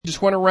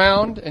just went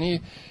around and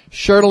he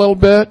shared a little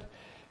bit.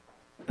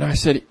 And I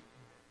said,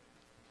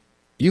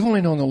 "You've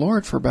only known the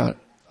Lord for about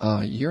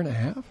a year and a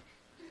half?"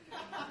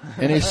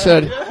 And he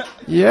said,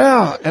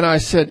 "Yeah." And I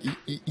said,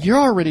 "You're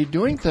already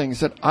doing things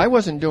that I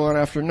wasn't doing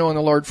after knowing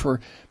the Lord for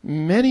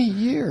many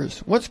years.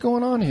 What's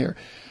going on here?"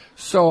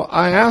 So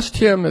I asked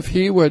him if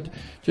he would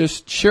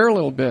just share a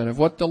little bit of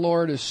what the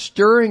Lord is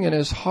stirring in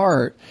his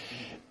heart.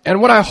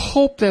 And what I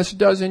hope this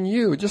does in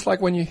you, just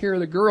like when you hear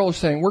the girls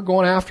saying, "We're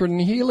going after it in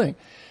healing,"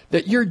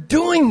 that you're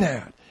doing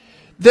that.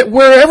 That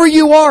wherever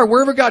you are,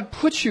 wherever God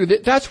puts you,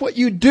 that's what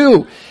you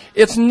do.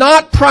 It's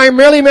not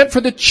primarily meant for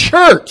the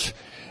church.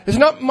 It's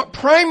not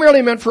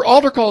primarily meant for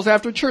altar calls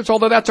after church,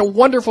 although that's a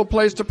wonderful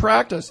place to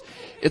practice.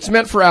 It's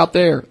meant for out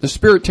there. The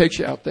Spirit takes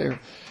you out there.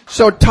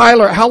 So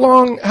Tyler, how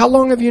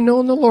long have you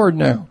known the Lord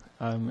now?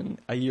 I'm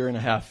a year and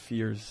a half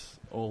years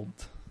old.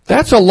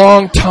 That's a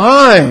long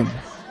time.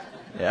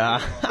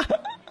 Yeah.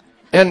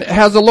 And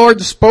has the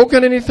Lord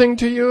spoken anything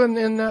to you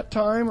in that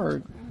time,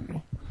 or?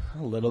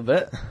 A little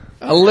bit.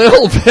 A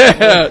little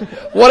bit.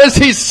 What has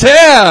he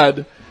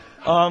said?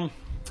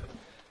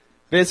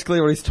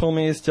 Basically what he's told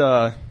me is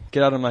to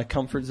get out of my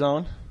comfort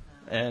zone,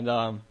 and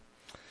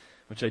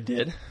which I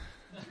did.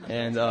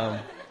 And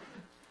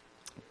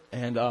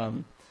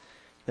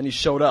then he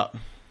showed up.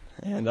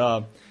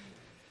 And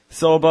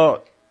so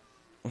about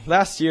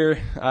last year,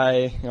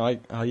 a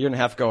year and a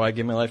half ago, I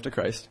gave my life to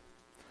Christ.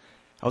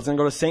 I was going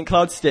to go to St.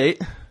 Cloud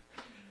State.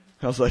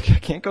 I was like, I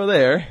can't go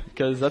there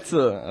because that's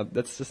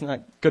just not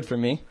good for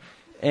me.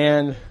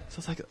 And so I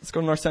was like, let's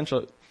go to North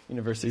Central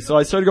University. So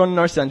I started going to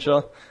North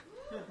Central.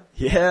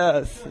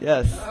 Yes.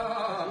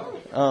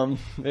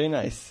 Very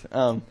nice.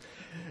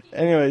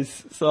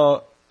 Anyways,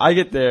 so I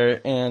get there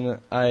and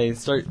I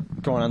start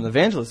going on the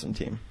evangelism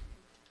team.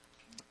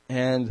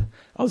 And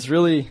I was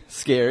really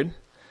scared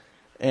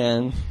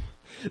and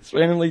just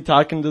randomly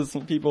talking to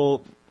some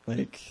people.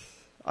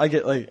 I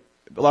get a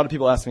lot of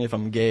people ask me if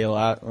I'm gay a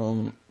lot.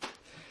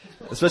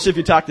 Especially if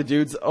you talk to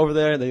dudes over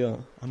there, they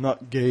go, "I'm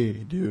not gay,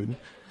 dude."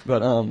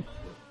 But,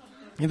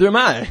 neither am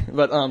I.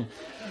 But,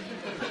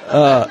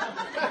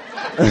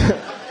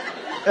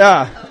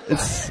 yeah,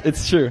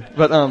 it's true.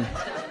 But,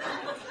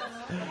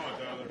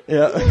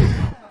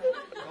 yeah.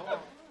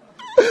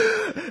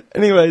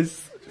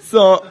 Anyways,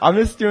 so I'm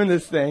just doing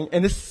this thing,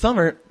 and this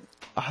summer,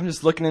 I'm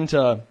just looking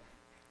into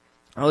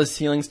all this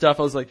healing stuff.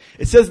 I was like,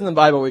 it says in the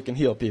Bible we can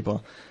heal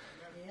people.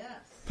 Yes.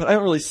 But I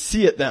don't really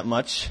see it that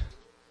much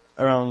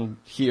around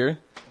here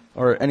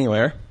or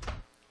anywhere.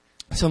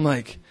 So I'm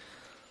like,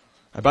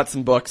 I bought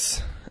some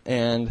books,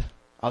 and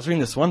I was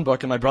reading this one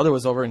book, and my brother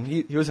was over, and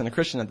he wasn't a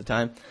Christian at the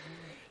time.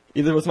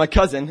 Either it was my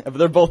cousin, but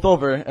they're both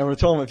over, and we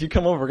told him, if you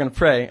come over, we're going to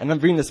pray. And I'm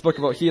reading this book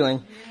about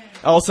healing.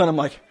 All of a sudden, I'm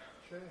like,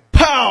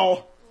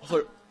 pow! I was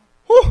like,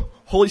 whew,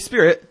 Holy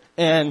Spirit.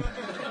 And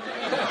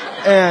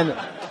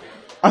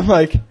I'm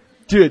like,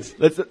 dudes,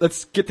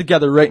 let's get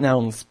together right now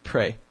and let's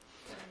pray.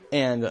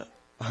 And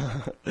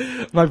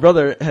my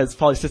brother has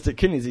polycystic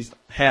kidney disease,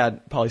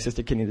 had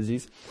polycystic kidney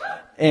disease,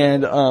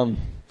 and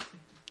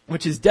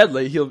which is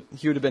deadly. He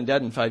would have been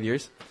dead in 5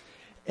 years.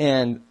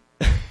 And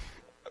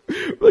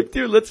we're like,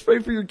 dude, let's pray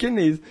for your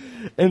kidneys.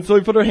 And so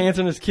we put our hands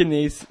on his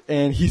kidneys,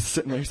 and he's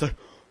sitting there. He's like,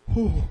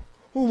 oh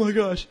my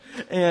gosh.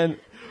 And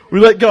we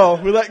let go,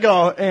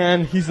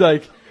 and he's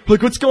like,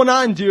 what's going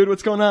on, dude?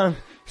 What's going on?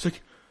 He's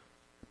like,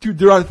 dude,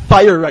 they're on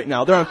fire right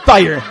now. They're on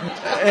fire.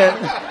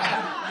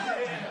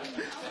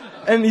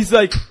 And he's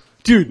like,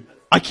 dude,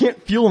 I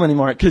can't feel them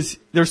anymore, because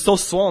they're so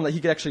swollen that he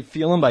could actually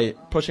feel them by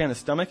pushing on his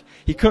stomach.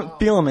 He couldn't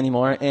feel them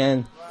anymore,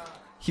 and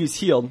he was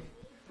healed.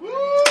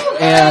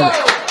 And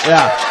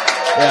yeah.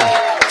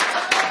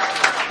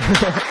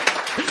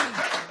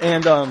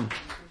 And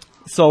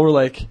so we're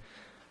like,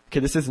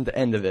 okay, this isn't the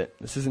end of it.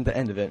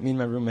 Me and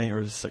my roommate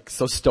were just like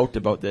so stoked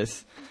about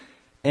this.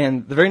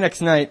 And the very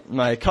next night,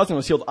 my cousin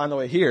was healed on the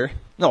way here.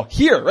 No,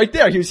 here, right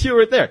there. He was healed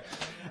right there.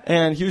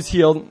 And he was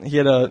healed.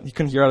 He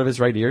couldn't hear out of his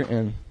right ear,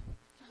 and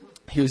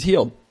he was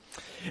healed.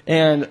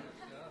 And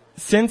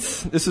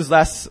since this was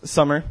last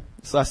summer,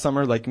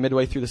 like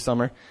midway through the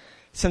summer,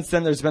 since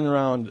then there's been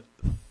around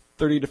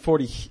 30 to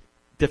 40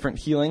 different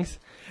healings.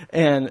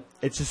 And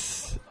it's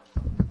just...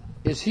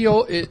 Is he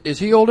old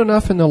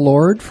enough in the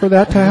Lord for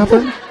that to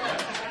happen?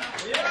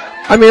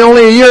 I mean,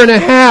 only a year and a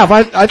half.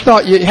 I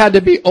thought you had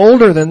to be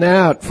older than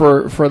that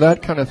for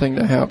that kind of thing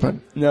to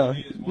happen. No.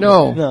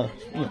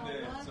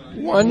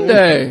 One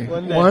day.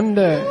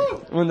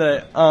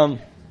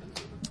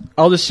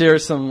 I'll just share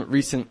some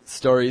recent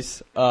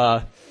stories.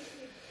 A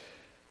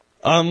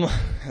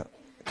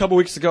couple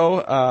weeks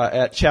ago,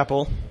 at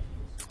chapel,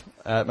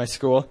 at my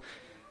school,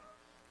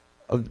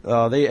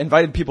 they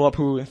invited people up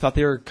who thought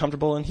they were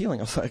comfortable in healing.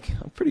 I was like,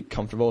 I'm pretty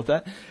comfortable with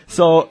that.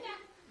 So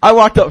I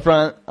walked up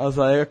front. I was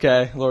like,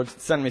 okay, Lord,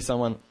 send me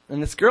someone.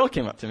 And this girl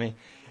came up to me,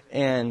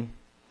 and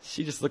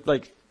she just looked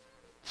like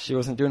she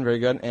wasn't doing very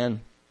good. And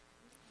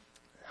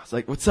I was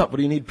like, what's up? What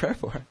do you need prayer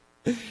for?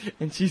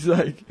 And she's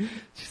like,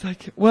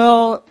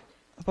 well,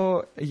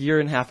 about a year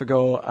and a half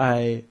ago,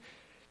 I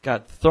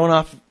got thrown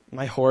off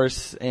my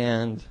horse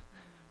and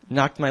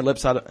knocked my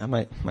hips out of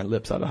my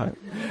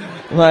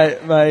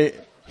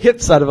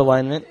hips out of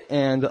alignment,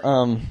 and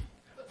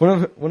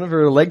one of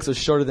her legs was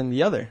shorter than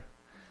the other.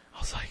 I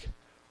was like,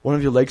 one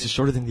of your legs is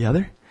shorter than the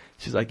other?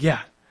 She's like, yeah.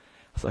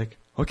 I was like,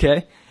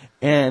 okay.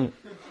 And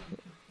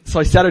so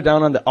I sat her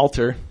down on the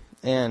altar,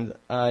 and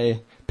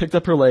I picked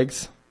up her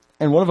legs,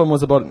 and one of them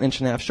was about 1.5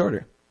 inches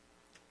shorter.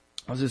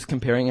 I was just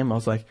comparing them. I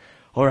was like,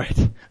 all right,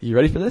 are you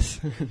ready for this?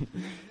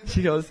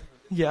 She goes,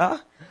 yeah.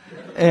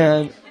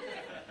 And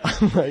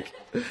I'm like,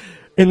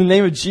 in the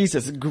name of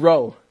Jesus,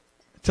 grow.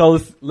 Tell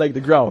this leg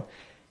to grow.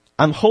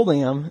 I'm holding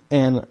him,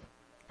 and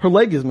her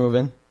leg is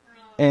moving,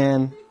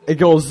 and it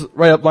goes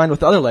right up line with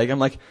the other leg. I'm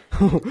like,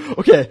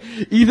 okay,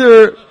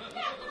 either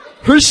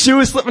her shoe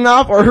is slipping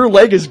off or her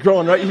leg is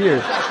growing right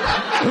here.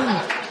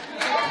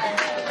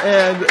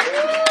 And,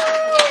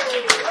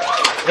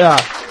 yeah.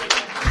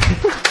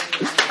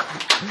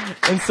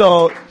 And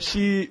so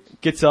she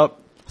gets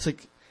up. I was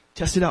like,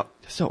 test it out.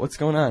 What's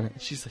going on?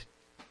 And she's like,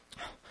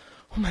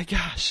 oh my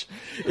gosh.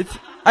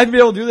 I'd be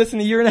able to do this in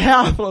 1.5 years.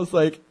 I was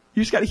like,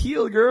 you just got to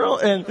heal, girl.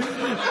 And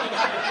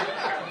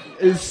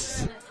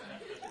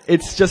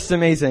it's just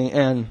amazing.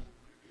 And,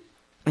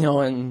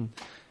 and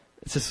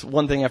it's just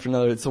one thing after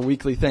another. It's a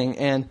weekly thing.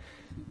 And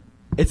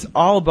it's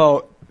all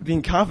about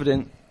being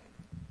confident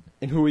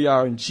in who we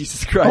are in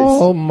Jesus Christ.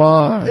 Oh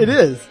my. It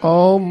is.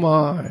 Oh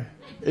my.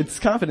 It's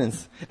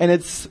confidence. And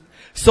it's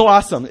so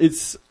awesome.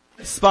 It's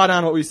spot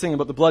on what we were saying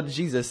about the blood of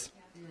Jesus.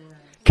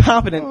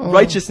 Confident,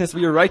 righteousness,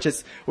 we are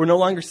righteous. We're no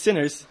longer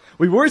sinners.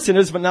 We were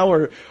sinners, but now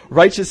we're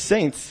righteous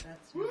saints.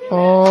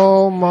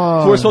 Oh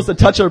my. So we're supposed to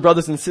touch our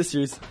brothers and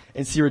sisters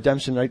and see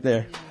redemption right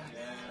there.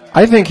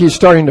 I think he's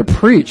starting to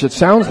preach. It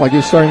sounds like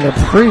he's starting to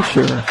preach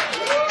here.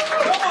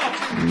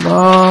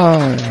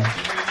 My.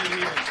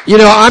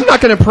 I'm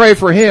not going to pray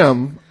for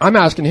him. I'm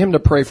asking him to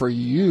pray for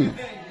you.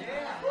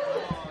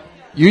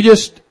 You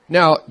just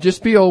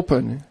be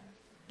open.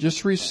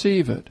 Just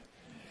receive it.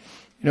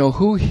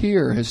 Who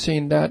here has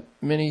seen that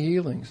many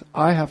healings?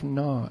 I have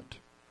not.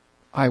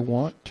 I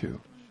want to.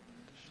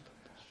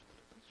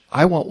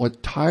 I want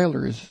what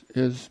Tyler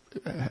is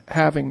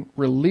having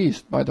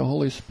released by the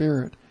Holy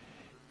Spirit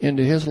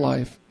into his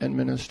life and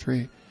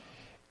ministry.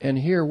 And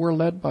here we're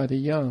led by the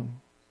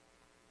young.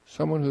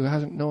 Someone who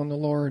hasn't known the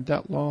Lord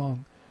that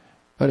long,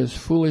 but is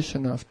foolish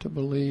enough to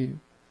believe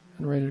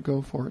and ready to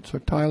go for it. So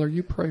Tyler,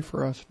 you pray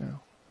for us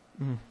now.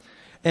 Mm.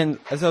 And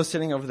as I was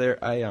sitting over there,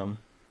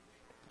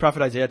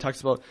 Prophet Isaiah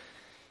talks about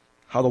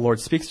how the Lord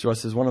speaks to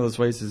us. Is one of those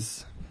ways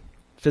is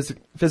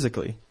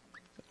physically.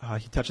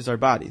 He touches our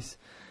bodies.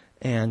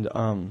 And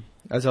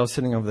as I was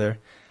sitting over there,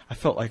 I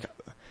felt like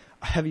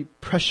a heavy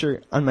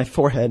pressure on my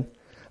forehead,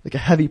 like a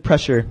heavy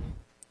pressure.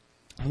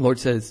 The Lord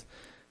said,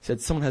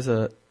 someone has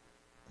a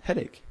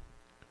headache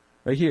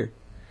right here.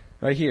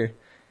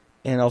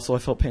 And also I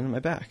felt pain in my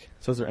back.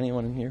 So is there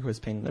anyone in here who has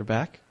pain in their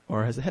back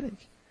or has a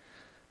headache?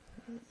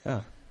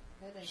 Yeah.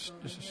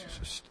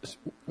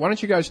 Why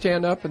don't you guys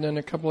stand up and then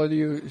a couple of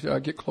you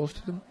get close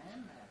to them?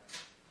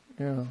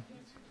 Yeah.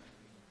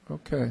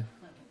 Okay.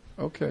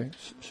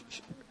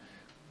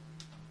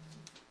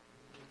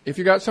 If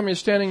you got somebody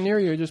standing near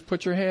you, just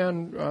put your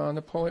hand on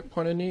the point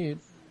of need.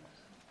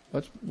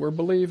 We're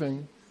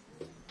believing.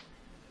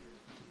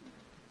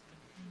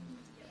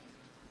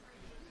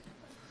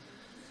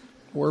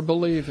 We're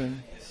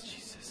believing. Yes,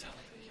 Jesus.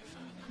 Hallelujah,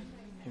 Father.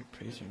 Here,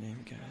 praise your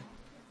name, God.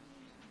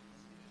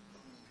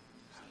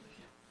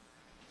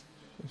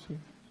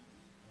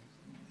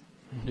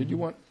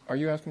 Are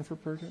you asking for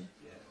prayer?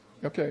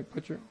 Okay,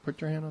 put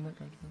your hand on that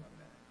guy.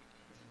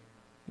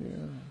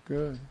 Yeah,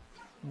 good.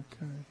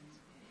 Okay.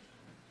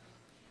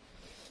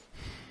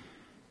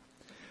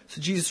 So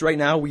Jesus, right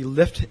now, we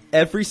lift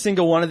every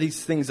single one of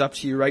these things up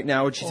to you right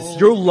now, Jesus.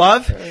 Your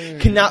love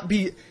cannot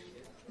be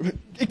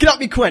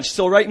quenched.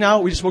 So right now,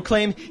 we just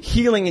proclaim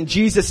healing in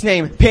Jesus'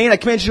 name. Pain, I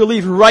command you to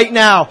leave right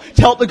now.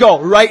 Tell it to go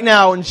right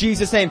now in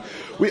Jesus' name.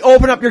 We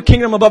open up your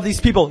kingdom above these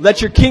people. Let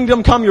your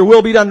kingdom come. Your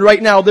will be done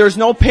right now. There's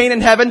no pain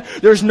in heaven.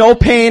 There's no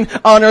pain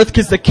on earth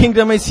because the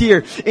kingdom is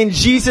here. In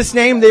Jesus'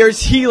 name,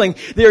 there's healing.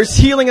 There's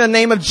healing in the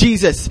name of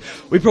Jesus.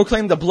 We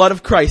proclaim the blood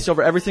of Christ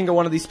over every single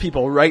one of these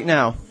people right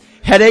now.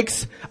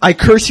 Headaches, I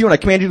curse you and I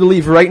command you to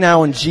leave right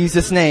now in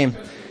Jesus' name.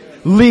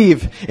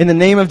 Leave in the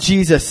name of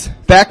Jesus.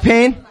 Back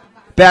pain,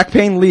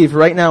 leave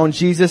right now in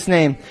Jesus'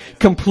 name.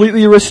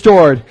 Completely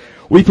restored.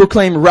 We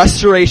proclaim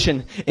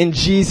restoration in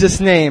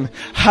Jesus' name.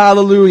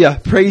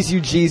 Hallelujah. Praise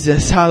you,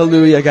 Jesus.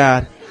 Hallelujah,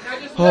 God.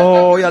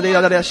 Oh, yeah.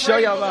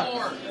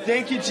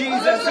 Thank you,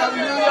 Jesus.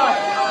 Hallelujah.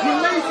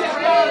 Release it,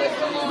 Lord.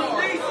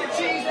 Release it,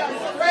 Jesus.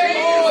 Praise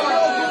you,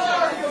 Lord.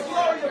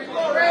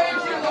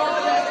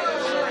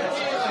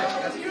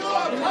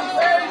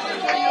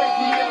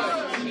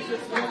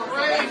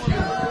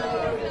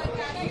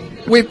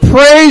 We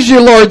praise you,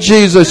 Lord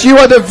Jesus. You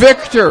are the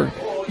victor.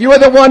 You are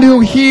the one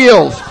who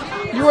heals.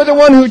 You are the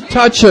one who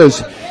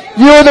touches.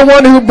 You are the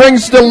one who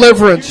brings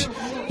deliverance.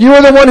 You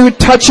are the one who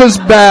touches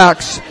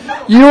backs.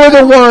 You are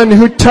the one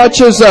who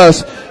touches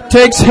us,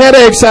 takes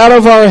headaches out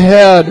of our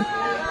head,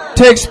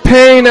 takes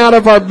pain out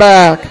of our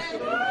back.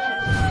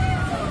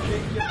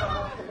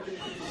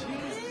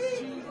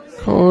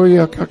 Oh,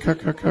 yeah.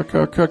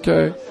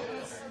 Okay.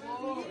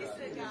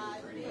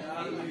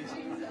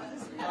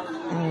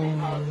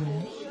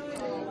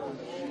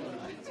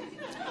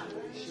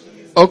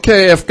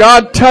 Okay, if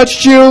God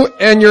touched you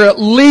and you're at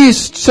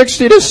least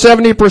 60 to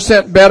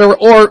 70% better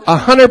or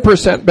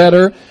 100%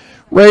 better,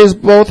 raise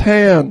both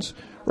hands.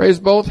 Raise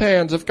both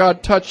hands if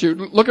God touched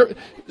you.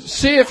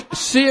 See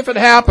if it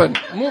happened.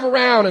 Move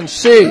around and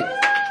see.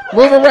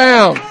 Move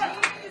around.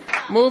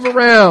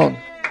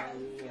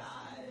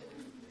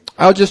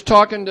 I was just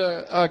talking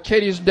to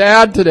Katie's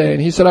dad today,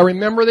 and he said, I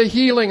remember the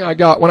healing I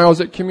got when I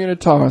was at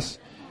Communitas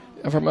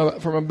from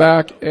a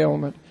back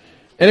ailment.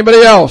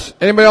 Anybody else?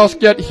 Anybody else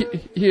get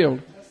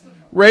healed?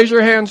 Raise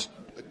your hands,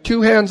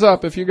 2 hands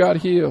up if you got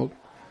healed.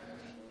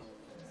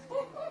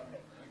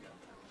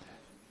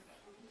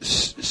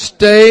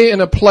 Stay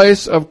in a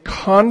place of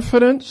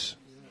confidence,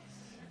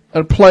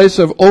 a place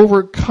of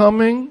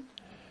overcoming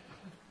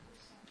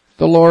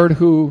the Lord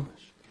who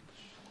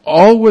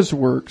always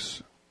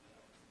works,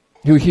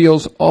 who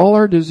heals all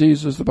our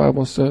diseases, the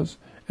Bible says,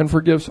 and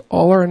forgives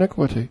all our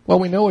iniquity. Well,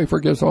 we know He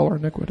forgives all our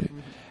iniquity.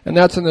 And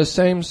that's in the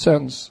same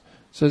sense.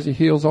 It says He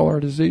heals all our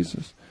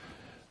diseases.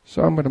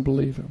 So I'm going to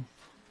believe Him.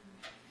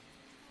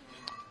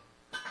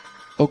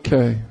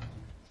 Okay.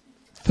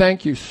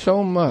 Thank you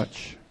so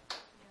much,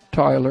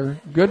 Tyler.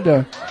 Good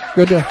to.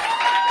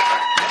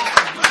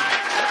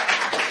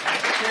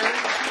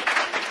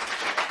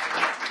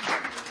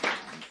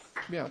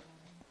 Yeah.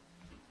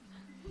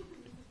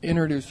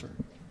 Introduce her.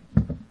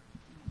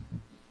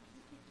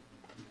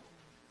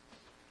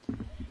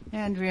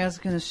 Andrea's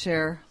going to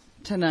share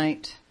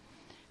tonight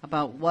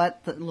about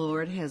what the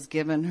Lord has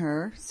given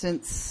her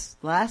since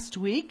last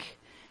week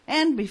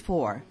and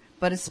before,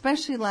 but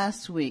especially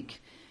last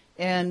week.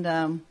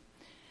 And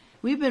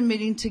we've been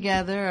meeting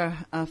together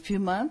a few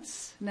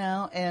months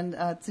now, and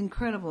it's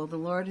incredible. The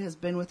Lord has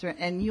been with her,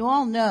 and you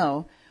all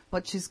know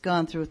what she's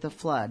gone through with the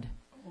flood.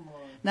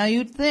 Now,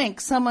 you'd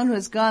think someone who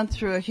has gone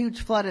through a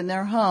huge flood in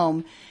their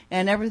home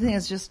and everything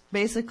has just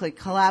basically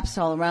collapsed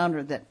all around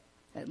her, that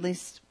at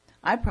least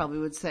I probably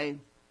would say,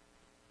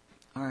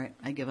 all right,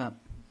 I give up.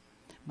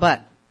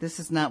 But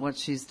this is not what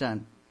she's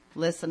done.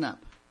 Listen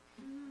up.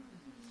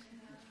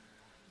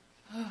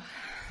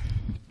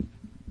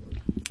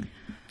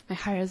 My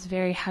heart is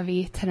very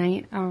heavy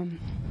tonight.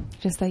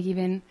 Just like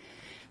even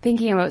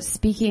thinking about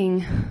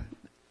speaking,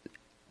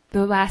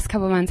 the last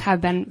couple of months have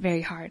been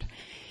very hard.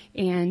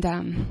 And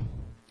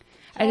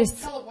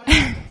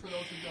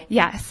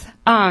yes.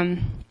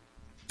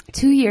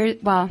 2 years,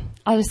 well,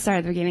 I'll just start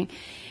at the beginning.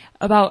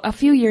 About a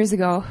few years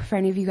ago, for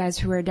any of you guys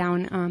who were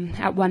down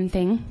at One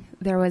Thing,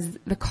 there was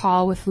the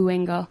call with Lou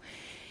Engle,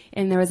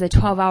 and there was a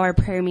 12-hour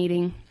prayer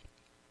meeting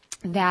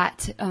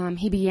that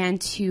he began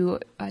to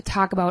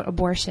talk about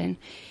abortion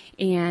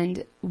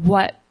and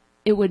what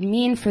it would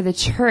mean for the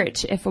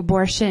church if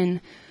abortion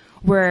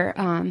were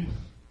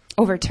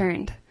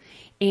overturned,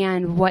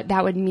 and what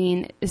that would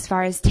mean as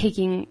far as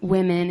taking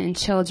women and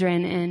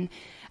children and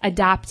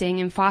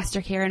adopting and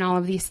foster care and all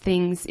of these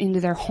things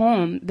into their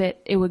home,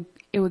 that it would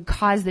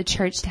cause the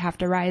church to have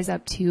to rise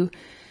up to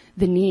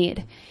the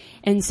need.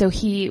 And so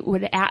he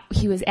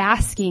was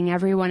asking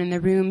everyone in the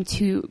room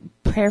to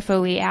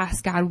prayerfully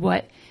ask God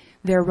what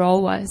their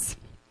role was.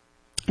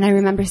 And I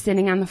remember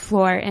sitting on the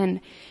floor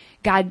and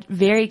God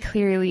very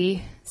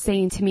clearly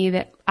saying to me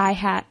that I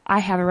have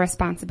a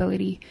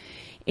responsibility,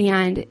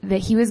 and that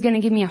He was going to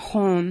give me a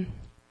home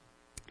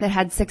that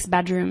had 6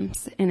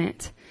 bedrooms in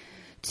it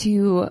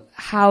to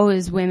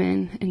house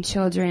women and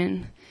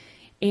children.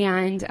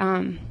 And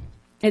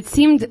it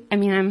seemed,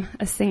 I'm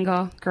a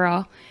single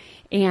girl,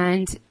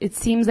 and it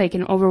seems like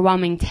an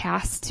overwhelming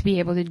task to be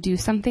able to do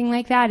something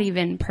like that,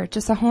 even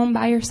purchase a home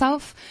by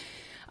yourself.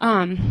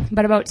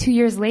 But about 2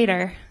 years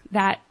later,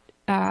 that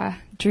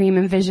dream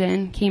and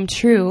vision came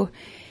true,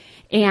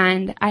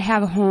 and I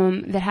have a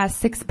home that has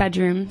 6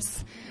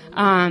 bedrooms,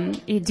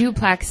 a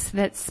duplex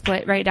that's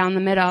split right down the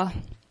middle.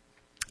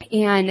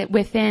 And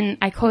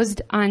I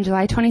closed on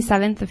July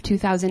 27th of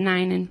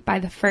 2009, and by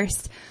the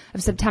 1st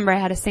of September, I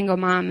had a single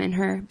mom and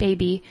her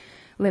baby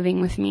living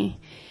with me.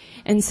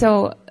 And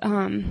so,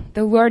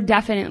 the Lord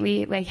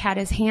definitely, had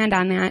His hand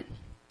on that.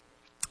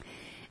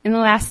 In the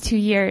last 2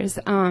 years,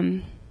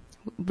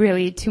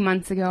 really 2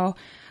 months ago,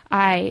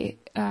 I,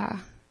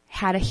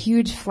 had a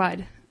huge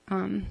flood,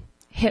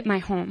 hit my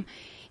home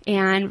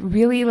and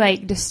really,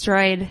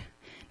 destroyed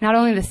not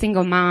only the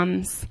single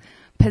mom's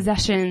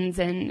possessions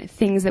and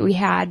things that we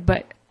had,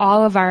 but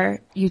all of our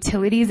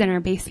utilities in our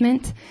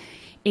basement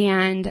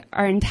and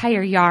our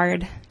entire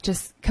yard,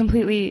 just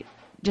completely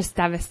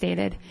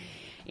devastated.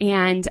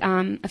 And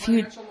a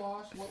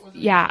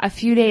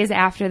few days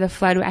after the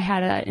flood, I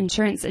had an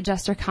insurance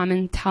adjuster come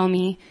and tell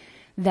me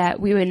that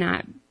we would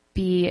not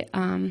be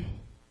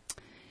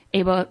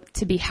able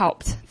to be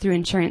helped through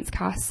insurance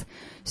costs.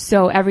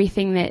 So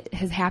everything that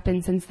has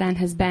happened since then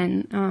has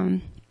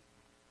been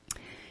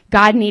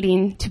God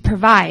needing to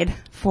provide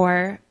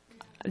for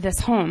this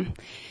home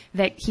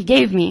that He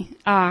gave me,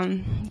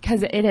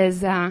 because it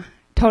has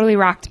totally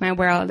rocked my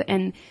world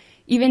and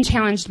even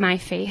challenged my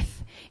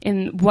faith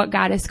in what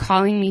God is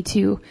calling me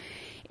to.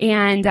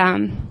 And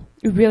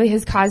it really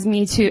has caused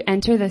me to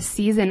enter this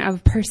season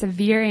of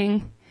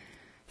persevering,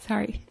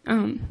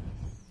 and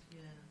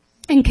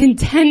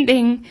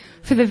contending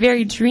for the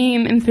very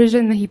dream and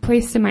vision that he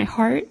placed in my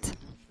heart.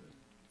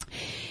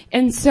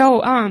 And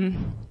so,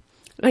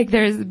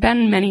 there's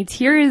been many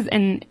tears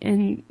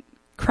and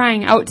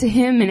crying out to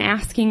him and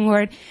asking,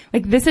 Lord,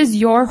 this is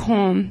your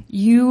home.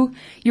 You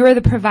are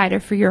the provider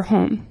for your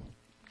home.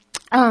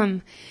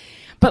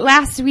 But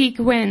last week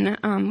when,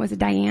 was it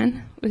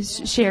Diane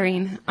was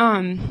sharing,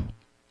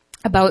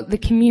 about the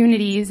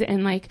communities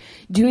and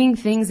doing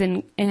things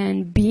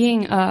and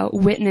being a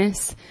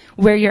witness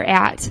where you're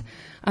at.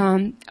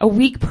 A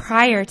week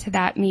prior to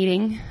that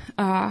meeting,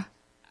 I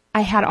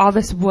had all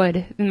this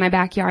wood in my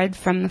backyard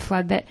from the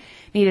flood that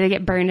needed to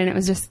get burned, and it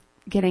was just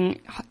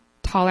getting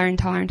taller and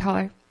taller and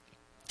taller.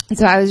 And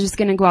so I was just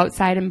going to go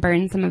outside and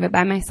burn some of it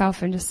by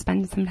myself and just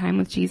spend some time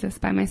with Jesus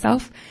by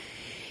myself.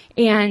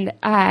 And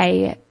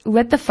I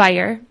lit the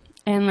fire,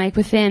 and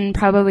within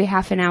probably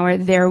half an hour,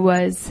 there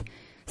was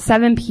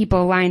 7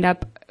 people lined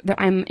up.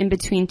 I'm in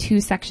between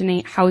 2 Section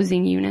 8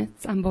 housing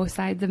units on both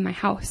sides of my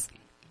house.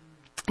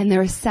 And there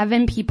were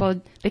 7 people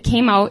that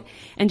came out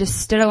and just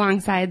stood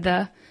alongside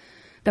the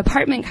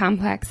apartment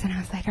complex. And I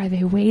was like, are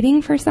they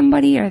waiting for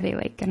somebody? Are they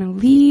going to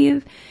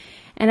leave?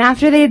 And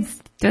after they had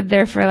stood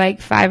there for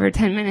 5 or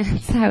 10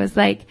 minutes, I was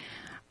like,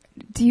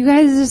 do you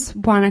guys just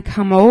want to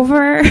come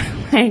over?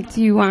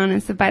 Do you want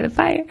to sit by the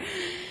fire?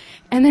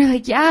 And they're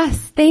like, yes,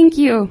 thank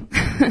you.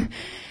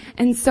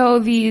 And so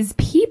these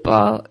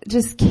people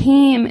just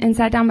came and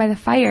sat down by the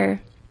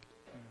fire.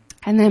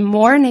 And then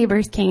more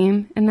neighbors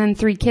came, and then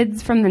 3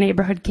 kids from the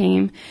neighborhood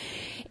came.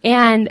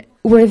 And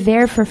were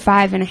there for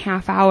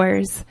 5.5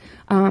 hours,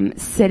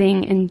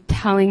 sitting and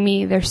telling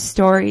me their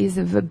stories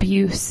of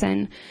abuse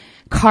and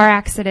car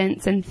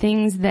accidents and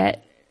things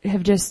that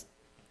have just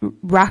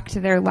rocked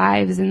their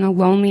lives, and the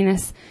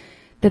loneliness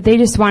that they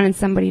just wanted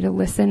somebody to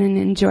listen and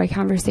enjoy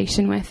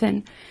conversation with.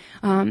 And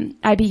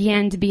I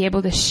began to be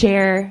able to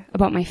share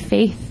about my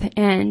faith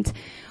and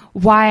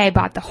why I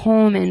bought the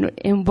home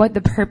and what the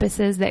purpose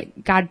is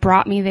that God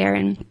brought me there.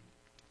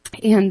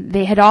 And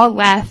they had all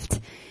left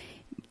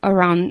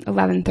around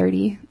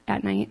 11:30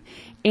 at night.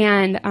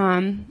 And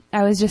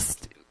I was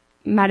just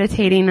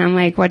meditating on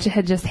what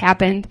had just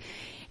happened.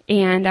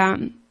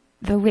 And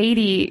the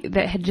lady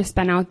that had just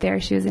been out there,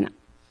 she was an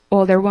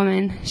older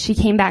woman, she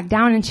came back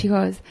down and she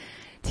goes,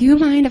 do you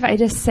mind if I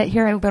just sit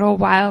here a little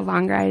while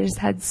longer? I just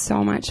had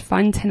so much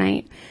fun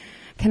tonight.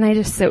 Can I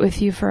just sit with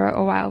you for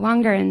a while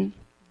longer? And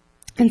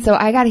so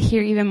I got to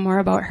hear even more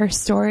about her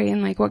story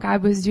and what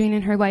God was doing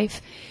in her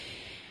life.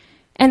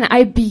 And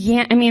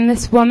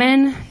this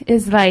woman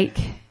is the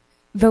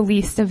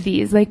least of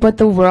these, what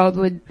the world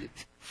would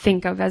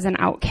think of as an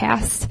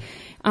outcast.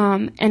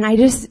 And I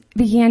just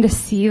began to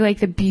see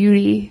the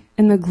beauty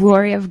and the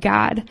glory of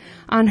God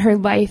on her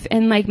life.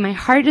 And my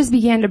heart just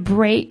began to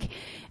break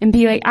and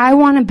be I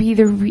want to be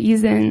the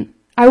reason,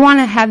 I want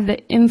to have the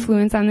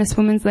influence on this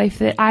woman's life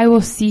that I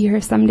will see her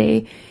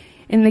someday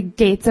in the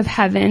gates of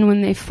heaven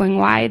when they fling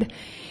wide.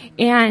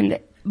 And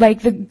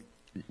the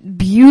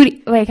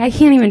beauty, I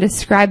can't even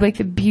describe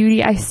the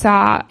beauty I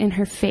saw in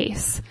her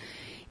face.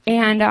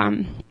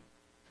 And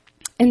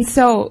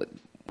so,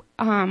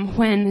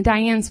 when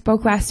Diane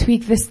spoke last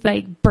week, this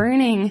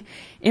burning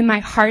in my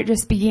heart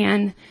just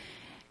began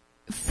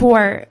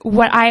for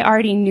what I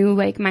already knew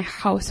my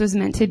house was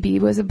meant to be,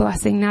 was a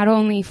blessing not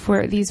only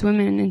for these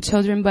women and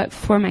children, but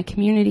for my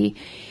community.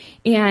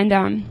 And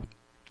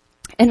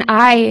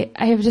I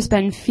have just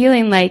been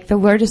feeling the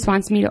Lord just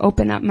wants me to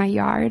open up my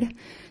yard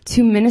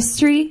to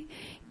ministry,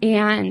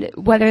 and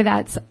whether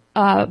that's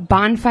a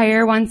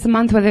bonfire once a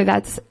month, whether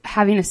that's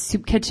having a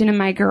soup kitchen in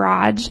my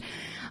garage,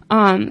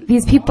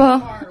 these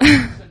people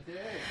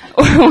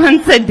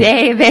once a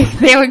day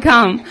they would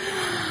come.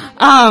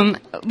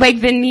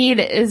 The need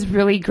is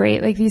really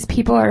great. These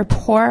people are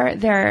poor,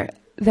 they're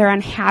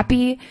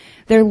unhappy,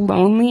 they're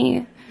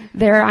lonely,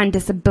 they're on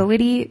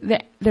disability,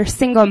 they're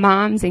single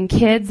moms and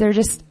kids,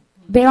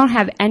 they don't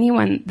have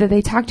anyone that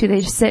they talk to,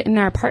 they just sit in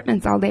their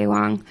apartments all day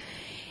long.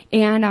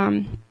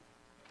 And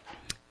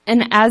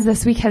as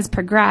this week has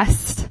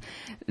progressed,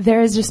 there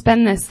has just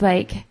been this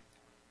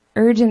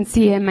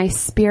urgency in my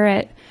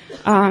spirit,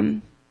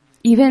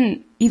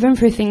 even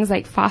for things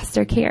like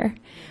foster care.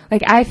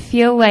 I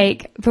feel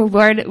the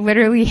Lord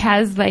literally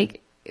has a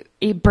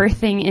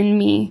birthing in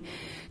me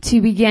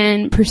to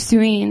begin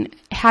pursuing,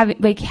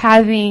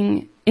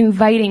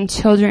 inviting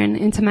children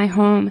into my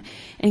home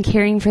and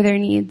caring for their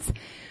needs.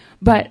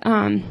 But,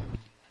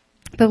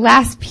 the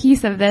last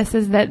piece of this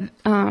is that,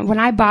 when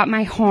I bought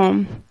my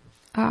home,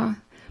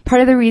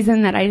 part of the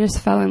reason that I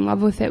just fell in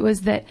love with it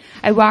was that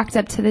I walked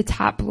up to the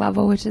top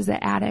level, which is an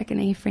attic, an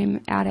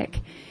A-frame attic.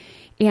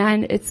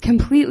 And it's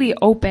completely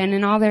open,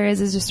 and all there is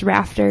just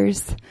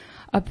rafters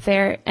up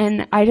there.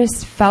 And I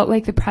just felt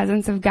the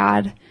presence of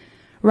God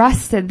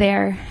rested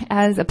there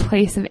as a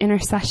place of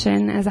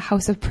intercession, as a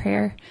house of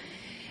prayer,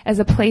 as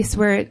a place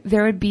where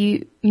there would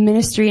be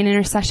ministry and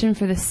intercession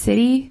for the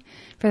city,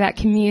 for that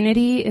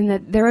community, and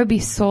that there would be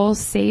souls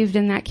saved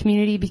in that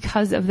community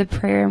because of the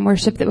prayer and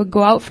worship that would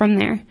go out from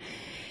there.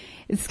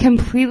 It's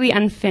completely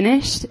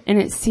unfinished, and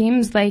it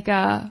seems like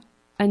a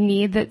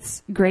need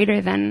that's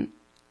greater than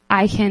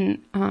I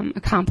can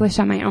accomplish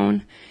on my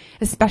own,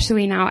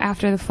 especially now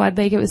after the flood.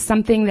 Like, it was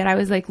something that I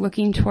was like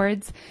looking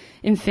towards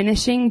in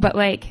finishing, but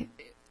like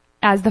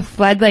as the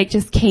flood like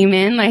just came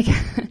in like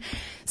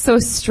so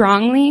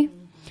strongly,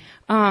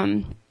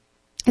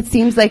 it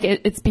seems like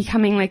it's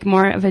becoming like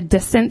more of a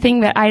distant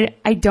thing, but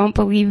I don't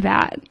believe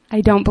that.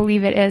 I don't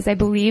believe it is. I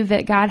believe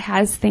that God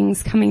has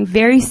things coming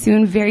very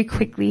soon, very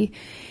quickly.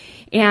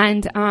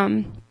 And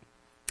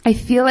I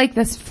feel like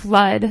this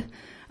flood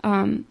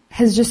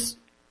has just,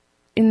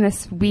 in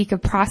this week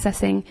of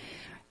processing,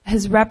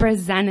 has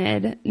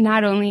represented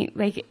not only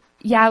like,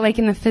 yeah, like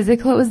in the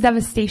physical it was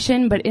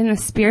devastation, but in the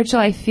spiritual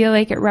I feel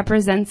like it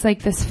represents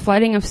like this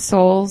flooding of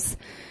souls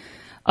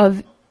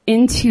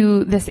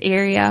into this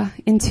area,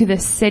 into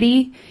this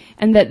city,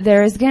 and that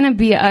there is going to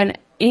be an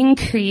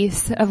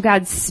increase of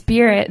God's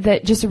Spirit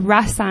that just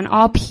rests on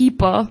all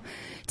people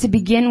to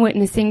begin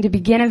witnessing, to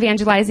begin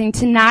evangelizing,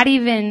 to not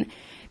even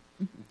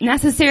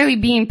necessarily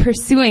being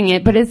pursuing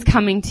it, but it's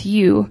coming to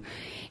you.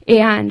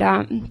 And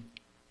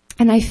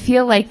I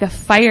feel like the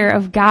fire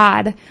of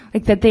God,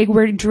 like that they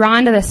were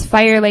drawn to this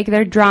fire, like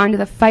they're drawn to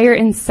the fire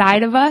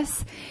inside of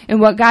us. And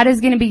what God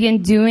is going to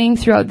begin doing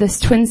throughout this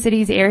Twin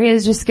Cities area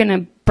is just going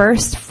to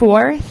burst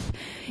forth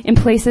in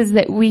places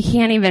that we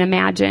can't even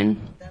imagine.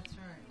 That's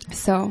right.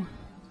 So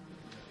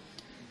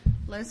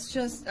let's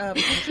just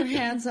put your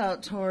hands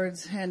out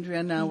towards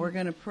Hendria now. We're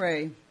going to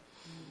pray.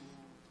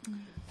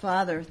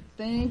 Father,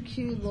 thank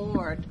you,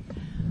 Lord.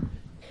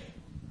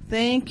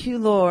 Thank you,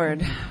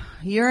 Lord.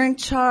 You're in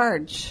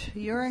charge.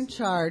 You're in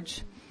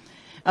charge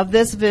of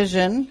this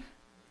vision.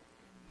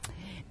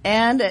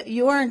 And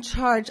you are in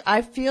charge.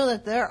 I feel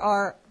that there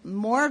are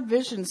more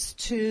visions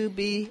to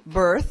be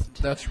birthed.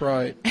 That's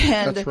right.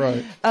 And that's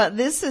right.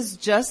 This is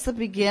just the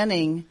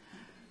beginning.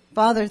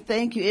 Father,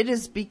 thank you. It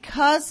is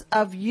because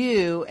of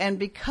you and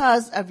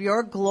because of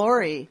your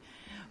glory.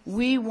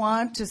 We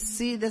want to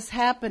see this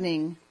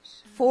happening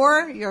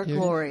for your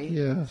glory.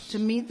 Yes. To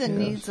meet the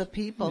needs of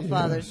people,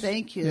 Father. Yes.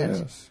 Thank you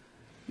that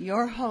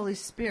your Holy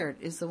Spirit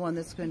is the one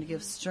that's going to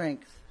give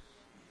strength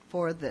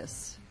for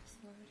this.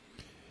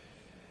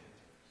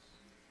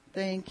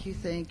 Thank you,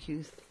 thank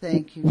you,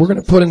 thank you. We're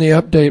going to put in the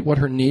update what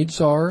her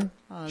needs are.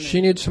 She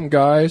needs some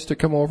guys to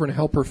come over and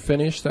help her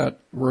finish that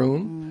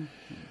room.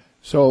 Mm-hmm.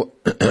 So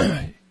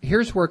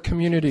here's where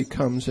community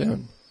comes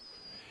in.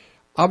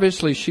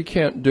 Obviously, she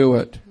can't do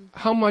it.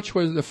 How much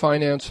was the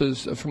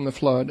finances from the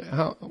flood?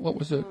 What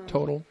was the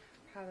total?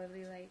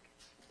 Probably like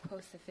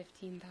close to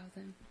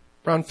 15,000.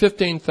 Around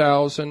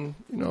 15,000.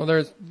 You know,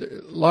 there's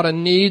a lot of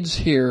needs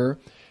here,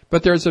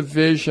 but there's a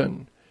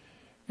vision.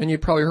 And you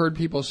probably heard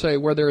people say,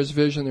 where there is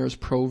vision, there is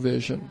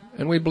provision.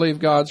 And we believe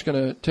God's going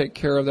to take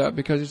care of that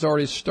because He's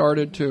already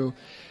started to.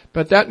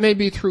 But that may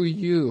be through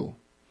you.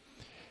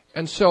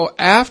 And so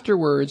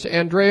afterwards,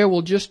 Andrea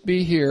will just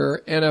be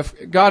here, and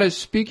if God is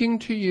speaking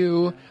to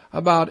you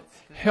about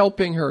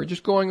helping her,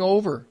 just going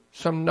over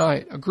some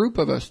night, a group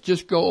of us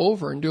just go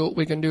over and do what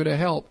we can do to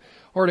help,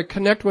 or to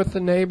connect with the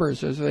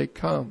neighbors as they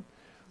come.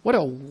 What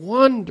a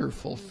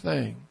wonderful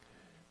thing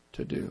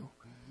to do,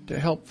 to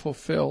help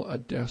fulfill a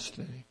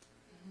destiny.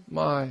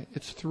 My,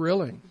 it's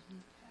thrilling.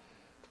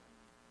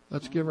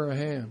 Let's give her a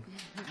hand.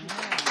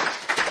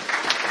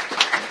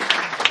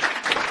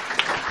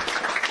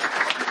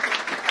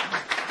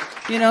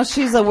 You know,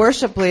 she's a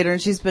worship leader,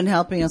 and she's been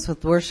helping us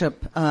with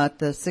worship at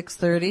the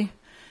 6:30.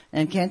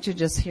 And can't you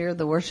just hear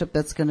the worship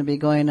that's going to be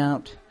going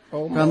out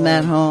from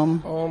that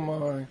home? Oh,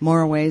 my.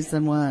 More ways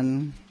than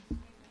one.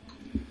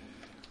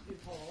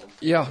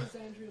 Yeah.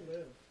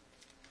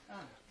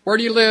 Where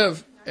do you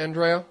live,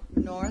 Andrea?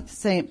 North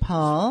St.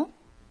 Paul.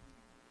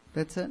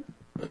 That's it.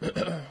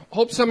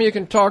 Hope some of you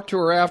can talk to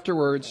her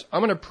afterwards.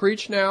 I'm going to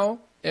preach now,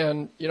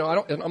 and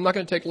I'm not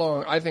going to take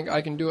long. I think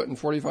I can do it in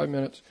 45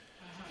 minutes.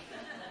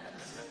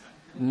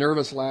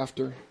 Nervous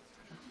laughter.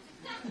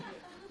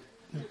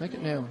 Make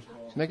it now.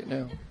 Make it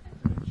now.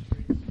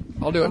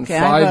 I'll do it in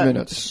 5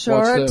 minutes.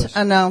 Short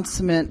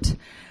announcement.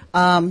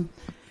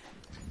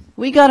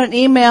 We got an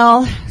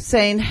email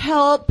saying,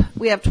 help.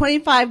 We have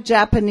 25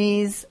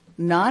 Japanese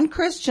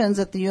non-Christians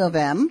at the U of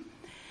M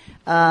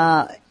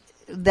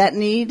that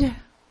need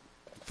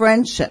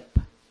friendship.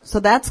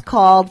 So that's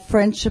called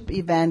friendship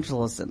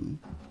evangelism.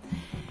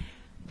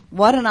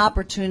 What an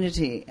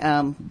opportunity.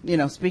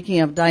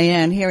 Speaking of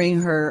Diane,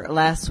 hearing her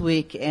last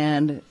week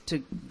and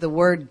to the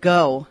word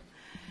go.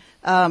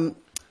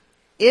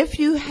 If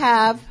you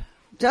have,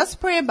 just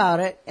pray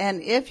about it.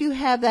 And if you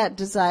have that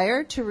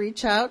desire to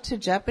reach out to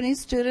Japanese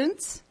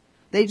students,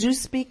 they do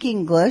speak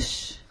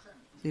English.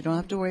 You don't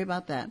have to worry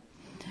about that.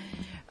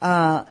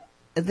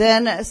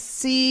 Then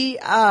see,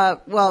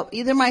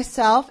 either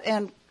myself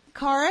and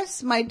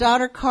Karis, my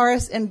daughter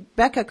Karis, and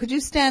Becca, could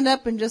you stand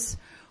up and just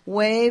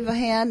wave a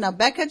hand? Now,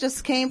 Becca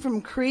just came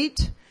from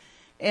Crete,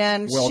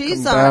 And Welcome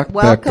she's back,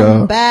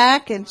 welcome Becca.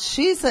 back, and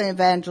she's an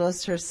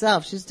evangelist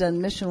herself. She's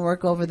done mission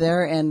work over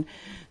there, and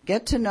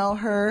get to know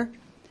her.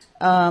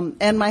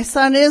 And my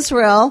son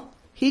Israel,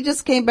 he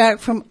just came back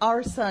from,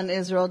 our son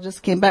Israel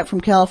just came back from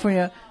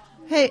California.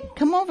 Hey,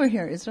 come over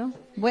here, Israel.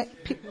 Wait,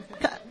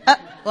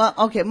 well,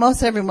 okay,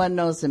 most everyone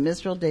knows him,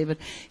 Israel David.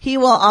 He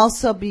will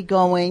also be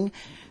going,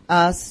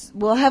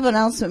 we'll have an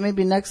announcement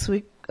maybe next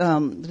week,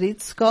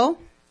 Ritsuko.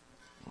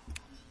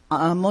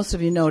 Most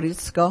of you know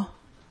Ritsuko.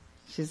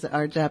 She's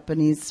our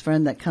Japanese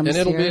friend that comes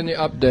here. And it'll be in the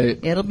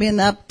update. It'll be in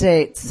the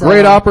update. So.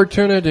 Great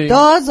opportunity.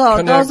 Dozo,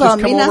 Connect. dozo,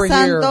 Just come over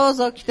minasan here.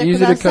 dozo, kite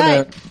Easy to kudasai.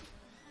 connect.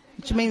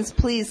 Which means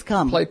please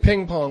come. Play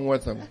ping pong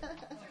with them.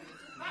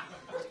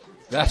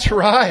 That's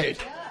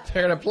right.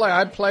 They're going to play.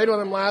 I played with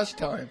them last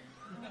time.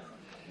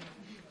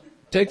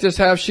 Take this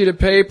half sheet of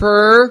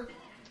paper,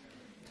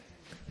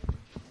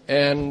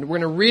 and we're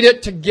going to read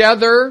it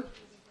together.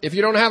 If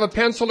you don't have a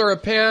pencil or a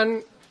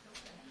pen,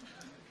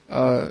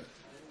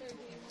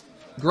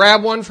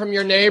 grab one from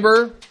your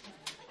neighbor.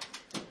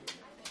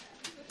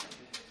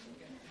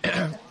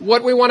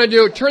 What we want to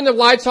do, turn the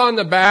lights on in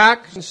the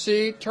back. And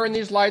see, turn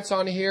these lights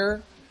on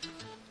here.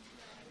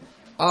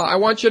 I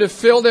want you to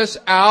fill this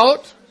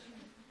out.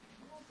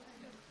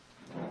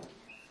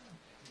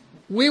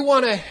 We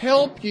want to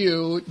help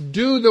you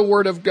do the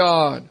Word of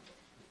God.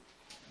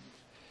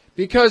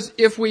 Because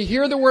if we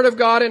hear the Word of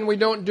God and we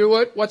don't do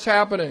it, what's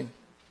happening?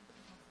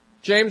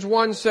 James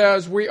 1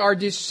 says we are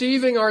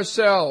deceiving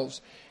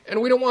ourselves.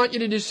 And we don't want you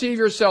to deceive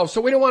yourself.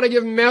 So we don't want to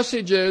give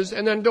messages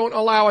and then don't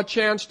allow a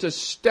chance to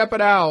step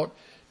it out,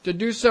 to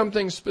do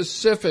something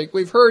specific.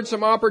 We've heard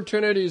some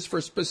opportunities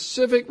for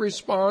specific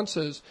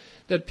responses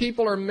that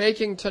people are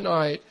making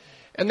tonight.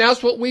 And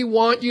that's what we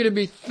want you to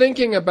be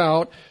thinking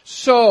about.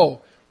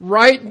 So,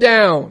 write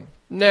down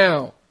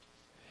now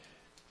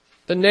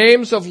the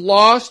names of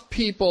lost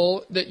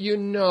people that you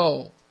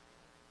know.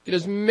 Get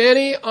as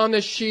many on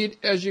the sheet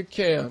as you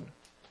can.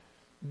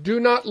 Do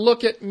not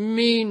look at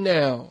me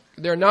now.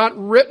 They're not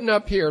written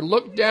up here.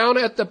 Look down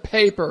at the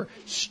paper.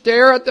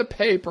 Stare at the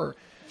paper.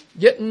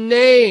 Get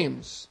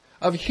names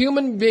of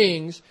human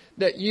beings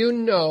that you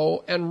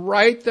know and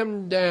write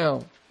them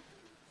down.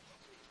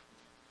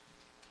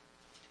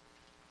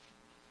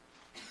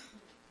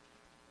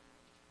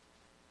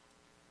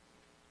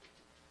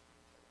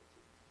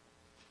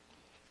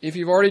 If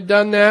you've already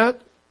done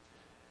that,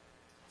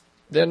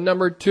 then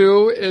number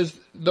 2 is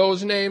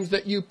those names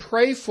that you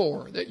pray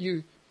for, that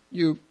you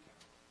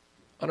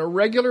on a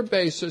regular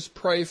basis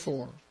pray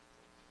for.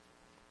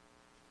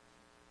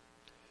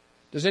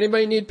 Does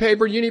anybody need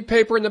paper? You need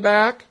paper in the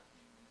back?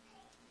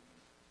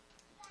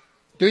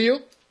 Do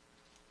you?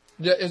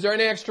 Is there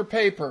any extra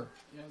paper?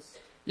 Yes.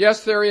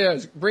 Yes, there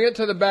is. Bring it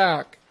to the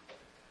back.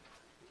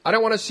 I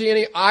don't want to see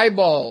any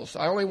eyeballs.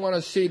 I only want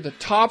to see the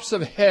tops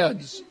of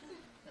heads.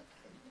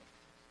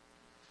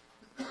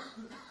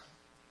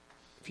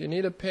 If you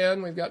need a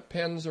pen, we've got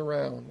pens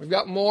around. We've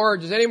got more.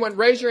 Does anyone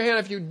raise your hand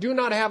if you do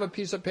not have a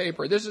piece of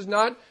paper? This is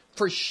not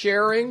for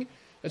sharing.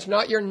 It's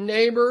not your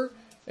neighbor.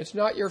 It's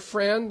not your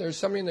friend. There's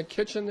somebody in the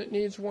kitchen that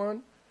needs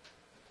one.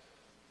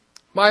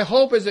 My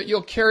hope is that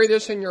you'll carry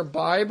this in your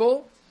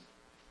Bible,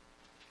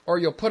 or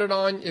you'll put it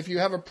on if you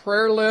have a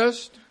prayer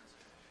list.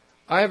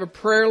 I have a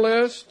prayer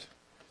list,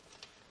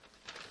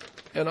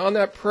 and on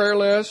that prayer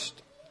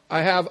list,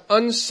 I have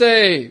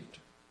unsaved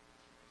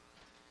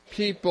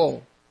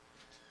people.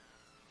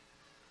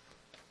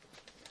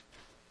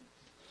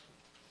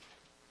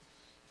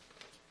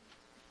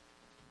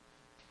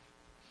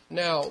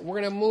 Now, we're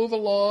going to move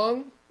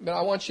along, but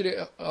I want you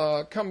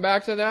to come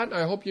back to that, and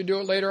I hope you do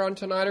it later on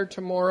tonight or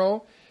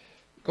tomorrow.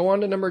 Go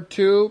on to number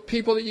 2,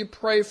 people that you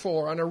pray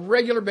for on a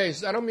regular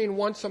basis. I don't mean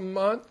once a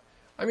month.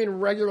 I mean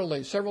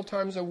regularly, several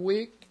times a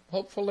week,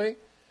 hopefully.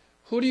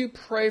 Who do you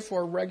pray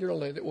for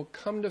regularly that will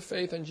come to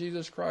faith in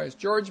Jesus Christ?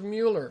 George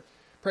Mueller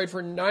prayed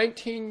for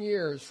 19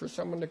 years for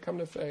someone to come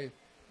to faith,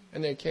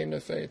 and they came to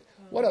faith.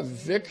 What a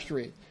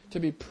victory to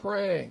be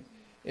praying,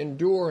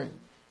 enduring.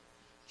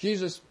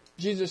 Jesus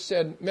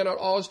said, men ought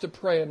always to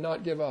pray and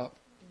not give up.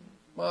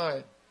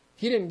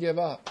 He didn't give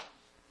up.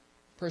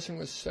 The person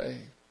was saved.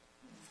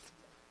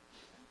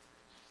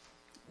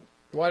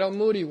 Dwight L.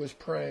 Moody was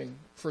praying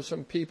for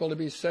some people to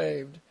be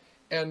saved.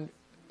 And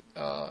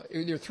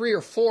either 3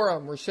 or 4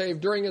 of them were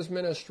saved during his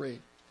ministry.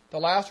 The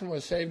last one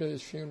was saved at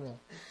his funeral.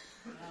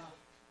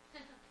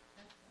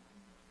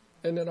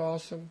 Isn't that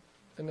awesome?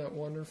 Isn't that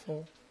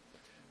wonderful?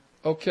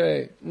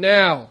 Okay,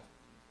 now,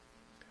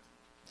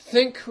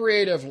 think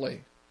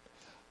creatively.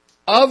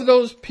 Of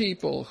those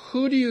people,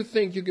 who do you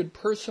think you could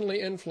personally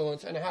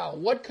influence and how?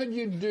 What could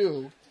you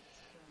do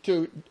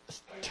to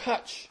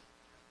touch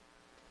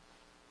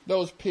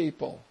those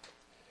people?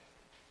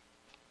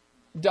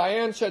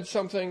 Diane said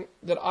something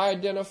that I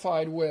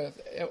identified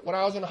with. When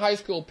I was in high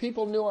school,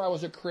 people knew I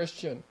was a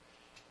Christian,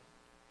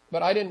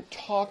 but I didn't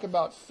talk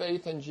about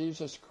faith in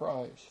Jesus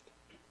Christ.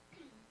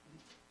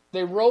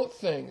 They wrote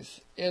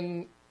things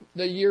in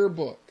the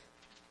yearbook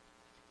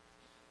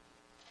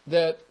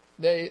that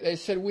they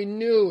said, we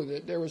knew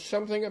that there was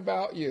something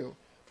about you.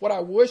 What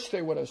I wish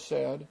they would have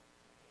said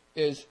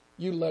is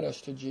you led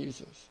us to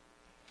Jesus.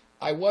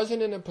 I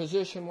wasn't in a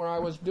position where I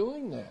was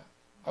doing that.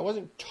 I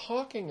wasn't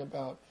talking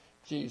about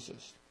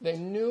Jesus. They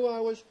knew I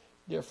was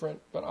different,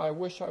 but I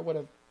wish I would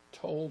have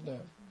told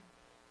them.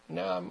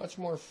 Now I'm much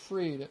more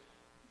free to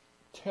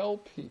tell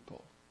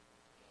people.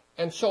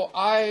 And so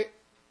I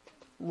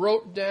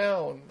wrote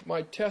down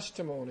my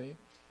testimony,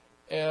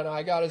 and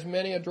I got as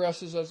many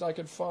addresses as I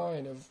could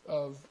find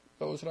of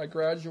those that I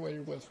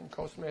graduated with from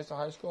Costa Mesa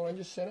High School, and I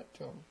just sent it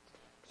to them.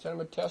 Sent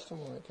them a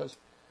testimony because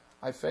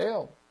I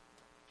failed.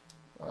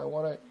 I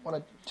want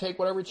to take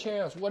whatever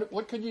chance.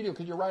 What could you do?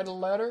 Could you write a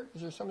letter?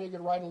 Is there somebody you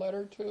could write a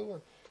letter to?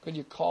 Or could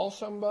you call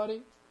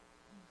somebody?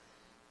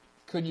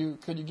 Could you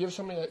give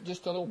somebody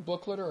just a little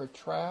booklet or a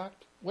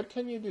tract? What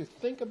can you do?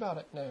 Think about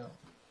it now.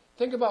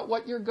 Think about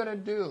what you're going to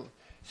do.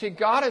 See,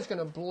 God is going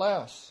to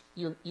bless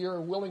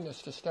your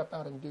willingness to step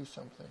out and do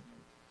something.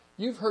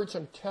 You've heard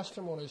some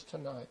testimonies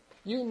tonight.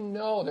 You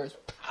know there's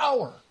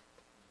power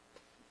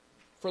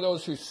for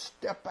those who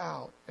step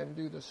out and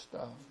do this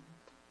stuff.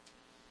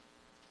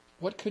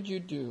 What could you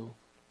do?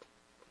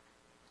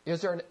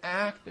 Is there an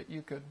act that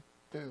you could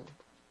do?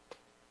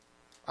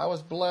 I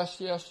was blessed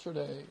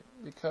yesterday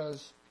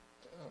because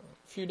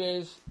a few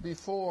days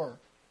before,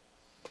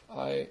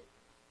 I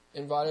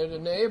invited a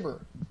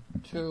neighbor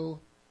to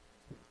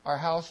our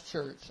house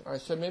church. I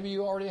said, maybe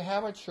you already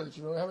have a church. If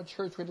you don't have a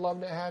church, we'd love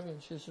to have you.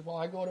 And she said, well,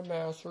 I go to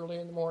Mass early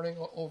in the morning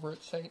over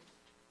at St.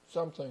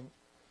 something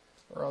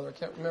or other. I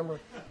can't remember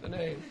the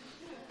name.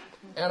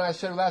 And I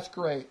said, well, that's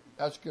great.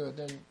 That's good.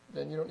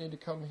 Then you don't need to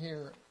come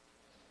here.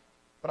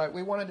 But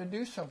we wanted to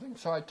do something.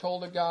 So I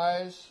told the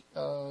guys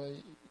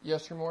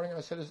yesterday morning,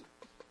 I said,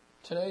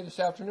 this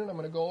afternoon, I'm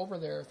going to go over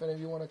there if any of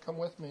you want to come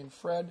with me. And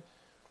Fred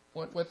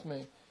went with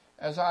me.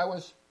 As I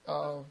was,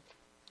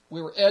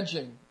 we were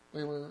edging.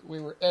 We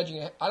were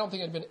edging. I don't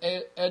think it had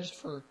been edged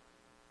for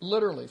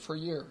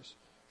years.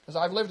 Because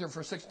I've lived here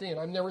for 16.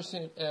 I've never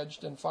seen it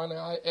edged. And finally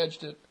I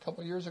edged it a couple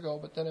of years ago,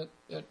 but then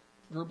it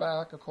grew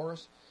back, of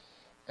course.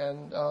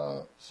 And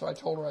so I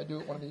told her I'd do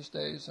it one of these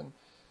days. And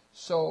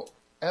so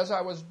as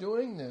I was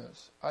doing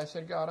this, I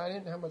said, God, I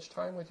didn't have much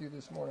time with you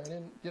this morning. I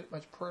didn't get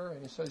much prayer.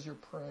 And he says, you're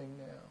praying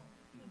now.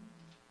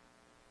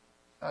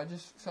 I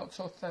just felt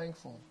so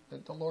thankful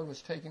that the Lord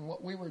was taking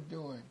what we were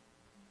doing.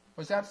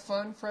 Was that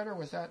fun, Fred, or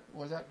was that?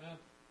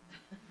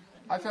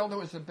 I felt it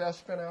was the best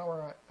spent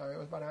hour. It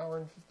was about an hour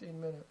and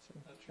 15 minutes.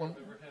 Not sure I've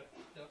ever had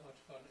that much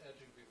fun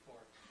edging before.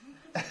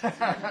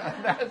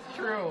 That's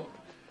true.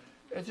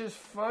 It's just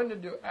fun to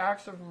do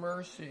acts of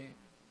mercy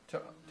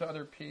to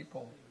other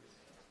people.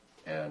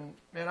 And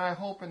I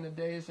hope in the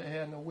days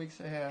ahead and the weeks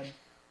ahead,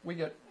 we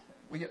get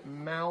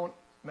mount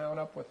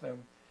up with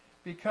them.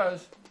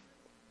 Because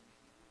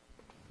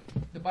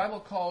the Bible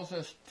calls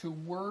us to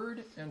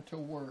word and to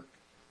work.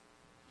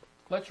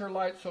 Let your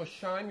light so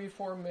shine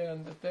before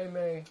men that they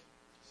may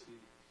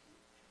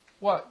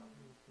what?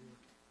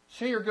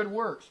 See your good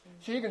works.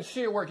 See, you can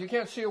see a work. You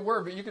can't see a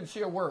word, but you can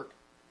see a work.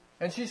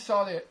 And she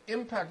saw the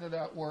impact of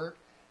that work.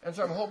 And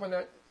so I'm hoping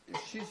that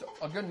she's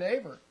a good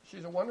neighbor.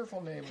 She's a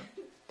wonderful neighbor.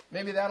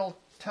 Maybe that'll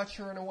touch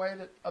her in a way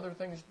that other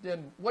things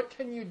didn't. What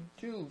can you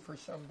do for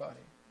somebody?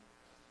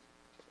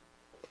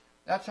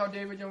 That's how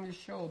David Young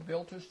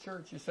built his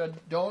church. He said,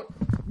 you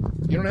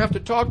don't have to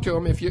talk to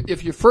him.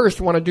 If you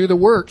first want to do the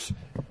works,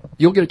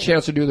 you'll get a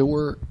chance to do the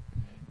work.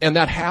 And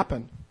that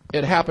happened.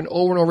 It happened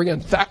over and over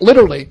again,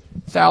 literally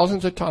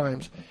thousands of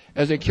times,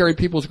 as they carried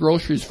people's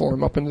groceries for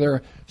him up into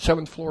their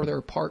 7th floor of their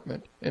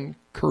apartment in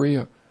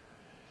Korea.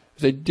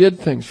 They did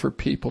things for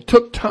people,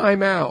 took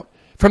time out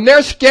from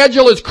their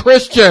schedule as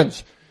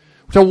Christians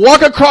to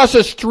walk across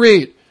the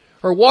street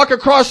or walk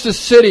across the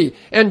city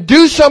and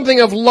do something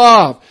of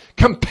love,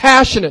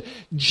 compassionate.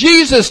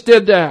 Jesus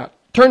did that.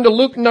 Turn to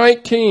Luke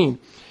 19.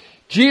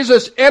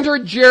 Jesus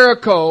entered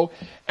Jericho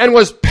and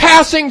was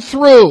passing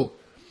through.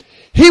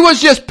 He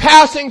was just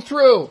passing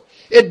through.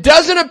 It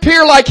doesn't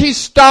appear like he's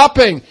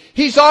stopping.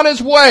 He's on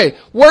his way.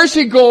 Where's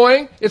he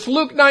going? It's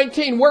Luke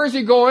 19. Where is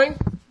he going?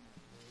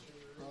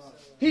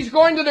 He's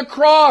going to the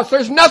cross.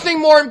 There's nothing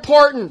more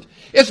important.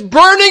 It's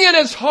burning in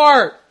his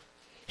heart.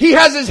 He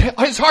has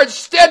his heart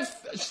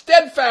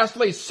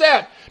steadfastly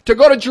set to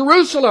go to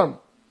Jerusalem.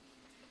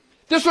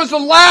 This was the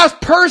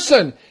last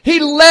person he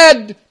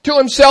led to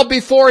himself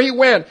before he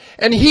went.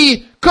 And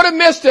he could have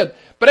missed it.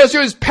 But as he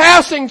was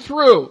passing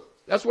through,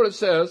 that's what it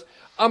says,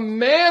 a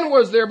man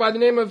was there by the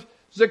name of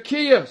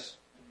Zacchaeus.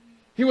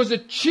 He was a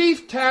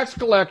chief tax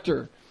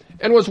collector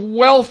and was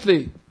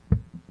wealthy.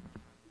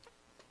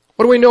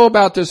 What do we know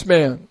about this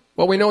man?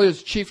 Well, we know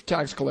he's chief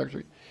tax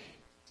collector.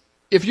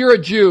 If you're a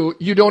Jew,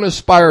 you don't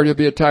aspire to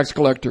be a tax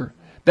collector.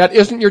 That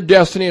isn't your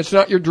destiny. It's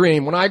not your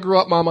dream. When I grew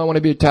up, Mom, I want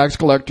to be a tax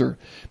collector.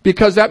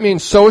 Because that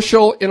means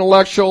social,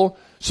 intellectual,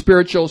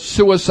 spiritual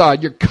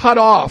suicide. You're cut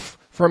off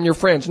from your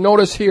friends.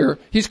 Notice here,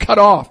 he's cut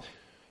off.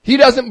 He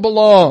doesn't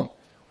belong.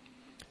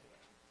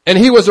 And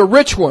he was a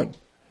rich one.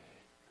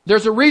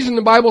 There's a reason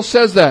the Bible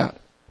says that.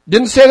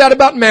 Didn't say that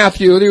about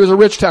Matthew, that he was a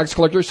rich tax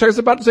collector. It says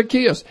about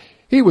Zacchaeus.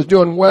 He was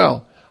doing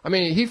well. I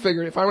mean, he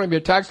figured if I want to be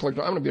a tax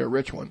collector, I'm going to be a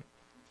rich one.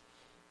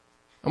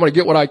 I'm going to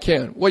get what I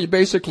can. Well, you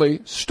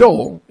basically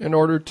stole in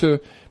order to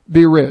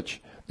be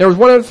rich. There was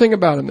one other thing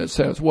about him that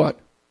says, what?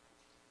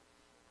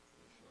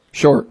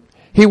 Short.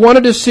 He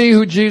wanted to see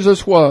who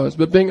Jesus was,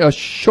 but being a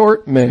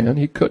short man,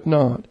 he could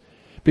not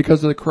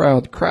because of the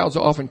crowd. The crowds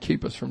often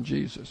keep us from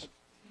Jesus.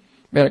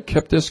 Man, it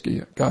kept this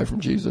guy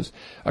from Jesus.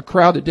 A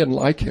crowd that didn't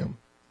like him.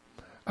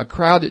 A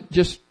crowd that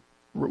just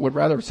would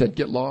rather have said,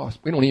 get lost.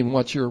 We don't even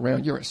want you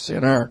around. You're a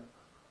sinner.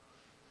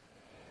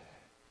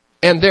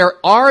 And there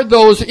are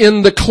those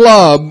in the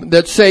club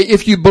that say,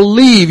 if you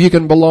believe, you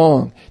can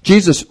belong.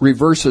 Jesus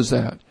reverses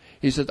that.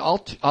 He says,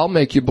 I'll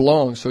make you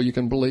belong so you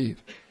can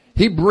believe.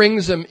 He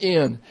brings them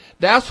in.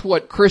 That's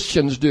what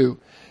Christians do.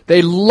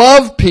 They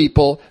love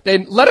people. They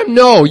let them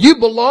know, you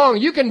belong.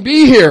 You can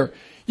be here.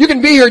 You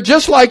can be here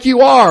just like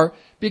you are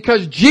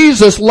because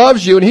Jesus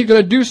loves you and He's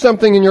going to do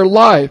something in your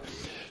life.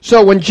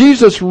 So when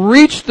Jesus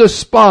reached the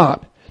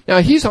spot,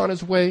 now He's on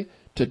His way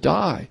to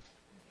die.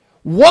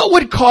 What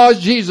would cause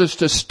Jesus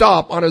to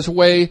stop on His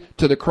way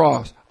to the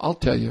cross? I'll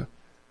tell you,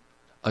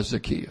 a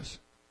Zacchaeus.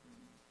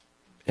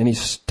 And He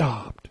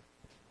stopped.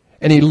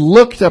 And He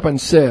looked up and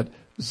said,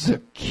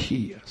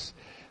 Zacchaeus.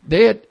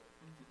 They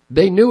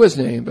knew his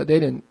name, but they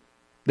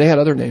had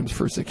other names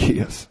for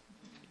Zacchaeus.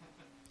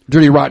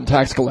 Dirty, rotten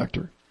tax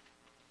collector.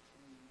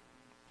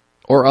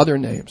 Or other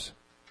names.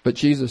 But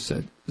Jesus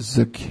said,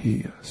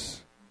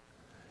 Zacchaeus,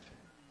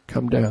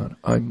 come down.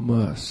 I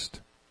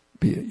must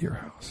be at your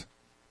house.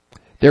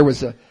 There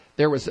was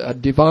a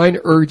divine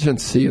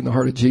urgency in the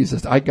heart of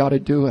Jesus. I got to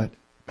do it.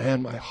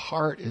 Man, my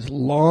heart is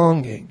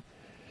longing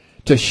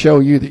to show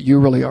you that you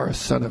really are a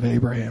son of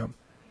Abraham.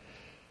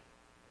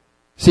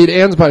 See, it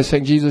ends by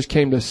saying Jesus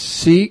came to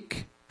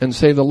seek and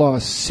save the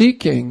lost.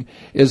 Seeking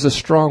is a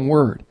strong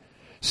word.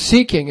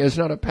 Seeking is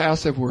not a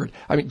passive word.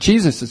 I mean,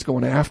 Jesus is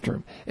going after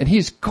him. And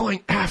He's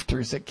going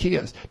after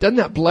Zacchaeus. Doesn't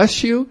that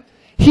bless you?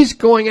 He's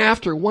going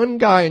after one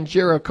guy in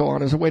Jericho on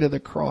his way to the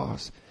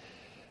cross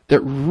that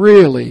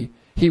really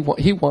he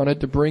wanted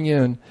to bring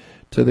in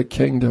to the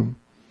kingdom.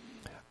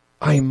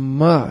 I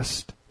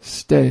must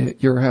stay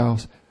at your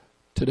house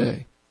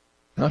today.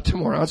 Not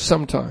tomorrow, not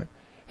sometime.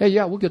 Hey,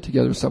 yeah, we'll get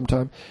together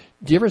sometime.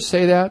 Do you ever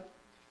say that?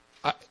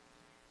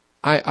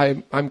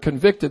 I'm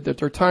convicted that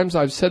there are times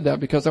I've said that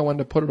because I wanted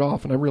to put it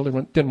off and I really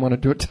didn't want to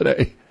do it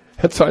today.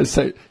 And so I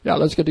say, yeah,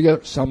 let's get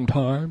together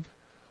sometime.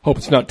 Hope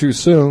it's not too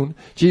soon.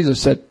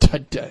 Jesus said,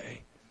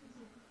 today.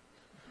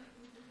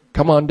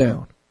 Come on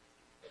down.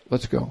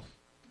 Let's go.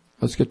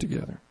 Let's get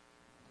together.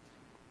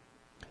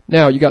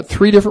 Now, you got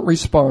 3 different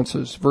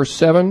responses. Verse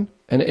 7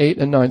 and 8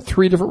 and 9.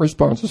 3 different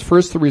responses.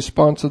 First, the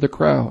response of the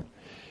crowd.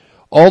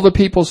 All the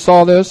people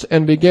saw this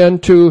and began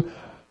to,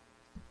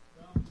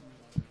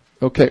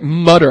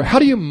 mutter. How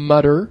do you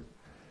mutter?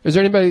 Is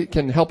there anybody that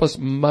can help us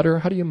mutter?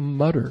 How do you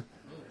mutter?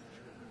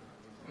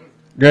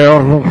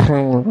 Oh,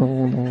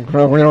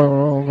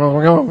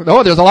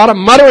 there's a lot of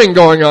muttering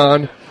going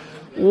on.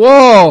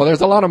 Whoa,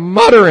 there's a lot of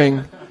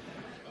muttering.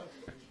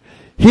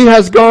 He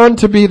has gone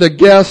to be the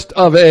guest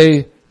of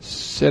a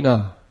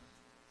sinner.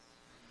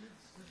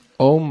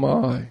 Oh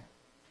my.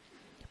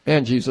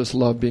 Man, Jesus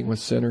loved being with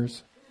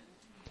sinners.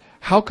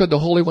 How could the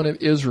Holy One of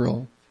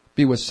Israel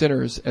be with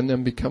sinners and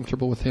then be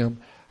comfortable with Him?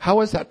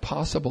 How is that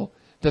possible?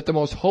 That the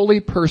most holy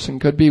person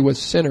could be with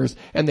sinners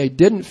and they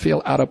didn't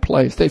feel out of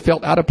place. They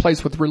felt out of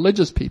place with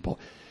religious people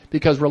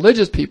because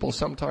religious people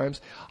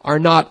sometimes are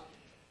not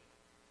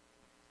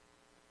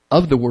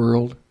of the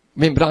world. I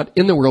mean, but not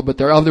in the world, but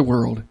they're of the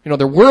world. You know,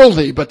 they're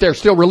worldly, but they're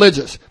still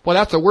religious. Well,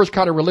 that's the worst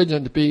kind of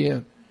religion to be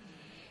in.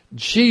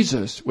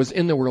 Jesus was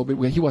in the world,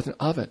 but He wasn't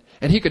of it.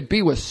 And He could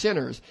be with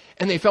sinners,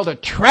 and they felt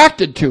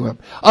attracted to Him.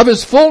 Of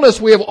His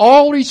fullness we have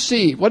all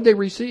received. What did they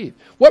receive?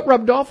 What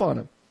rubbed off on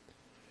Him?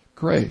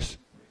 Grace.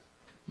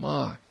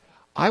 My,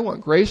 I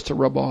want grace to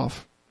rub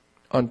off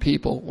on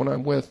people when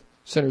I'm with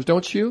sinners.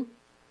 Don't you?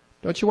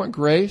 Don't you want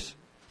grace?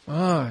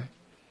 My, I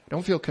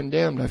don't feel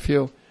condemned. I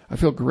feel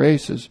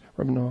grace is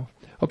rubbing off.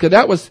 Okay,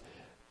 that was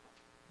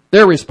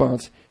their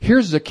response.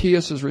 Here's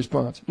Zacchaeus'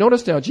 response.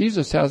 Notice now,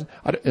 Jesus hasn't,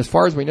 as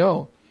far as we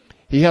know,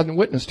 He hasn't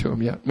witnessed to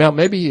him yet. Now,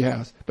 maybe He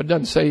has, but it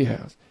doesn't say He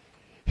has.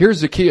 Here's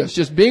Zacchaeus,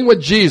 just being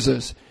with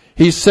Jesus.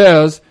 He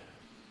says,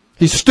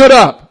 he stood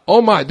up.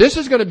 Oh my, this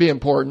is going to be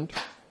important.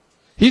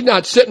 He's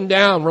not sitting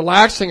down,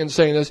 relaxing and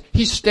saying this.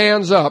 He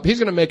stands up. He's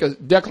going to make a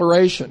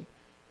declaration.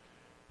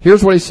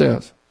 Here's what he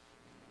says.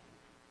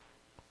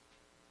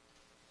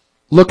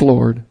 Look,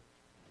 Lord,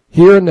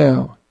 here and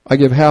now, I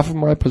give half of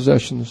my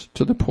possessions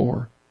to the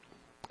poor.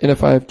 And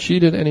if I have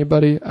cheated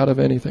anybody out of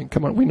anything,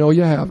 come on, we know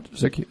you have,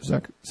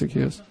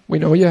 Zacchaeus. We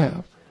know you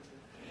have.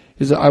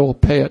 He said, I will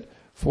pay it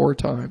 4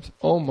 times.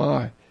 Oh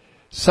my.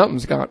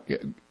 Something's got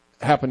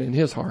happened in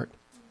his heart.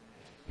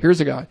 Here's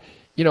a guy.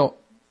 You know,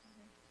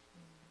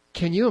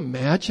 can you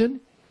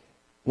imagine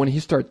when he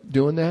starts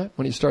doing that?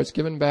 When he starts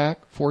giving back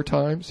 4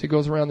 times, he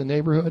goes around the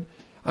neighborhood.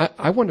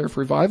 I wonder if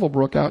revival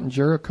broke out in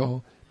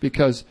Jericho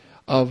because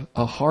of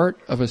a heart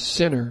of a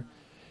sinner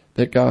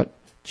that got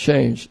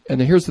changed.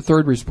 And here's the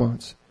third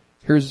response.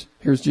 Here's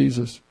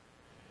Jesus.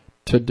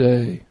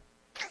 Today.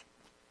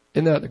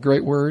 Isn't that a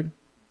great word?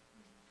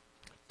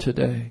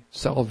 today,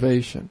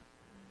 salvation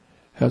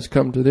has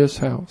come to this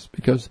house,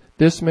 because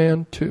this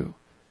man too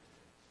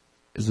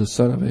is the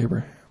son of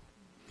Abraham.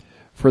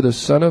 For the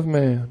Son of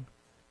Man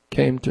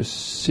came to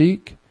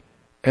seek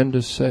and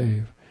to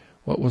save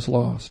what was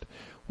lost.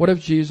 What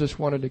if Jesus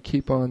wanted to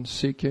keep on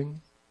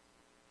seeking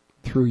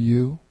through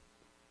you?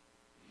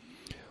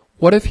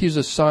 What if he's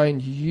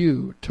assigned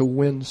you to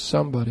win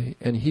somebody,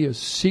 and he is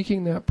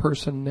seeking that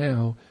person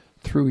now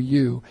through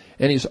you,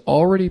 and he's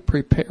already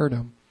prepared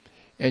them,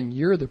 and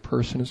you're the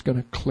person who's going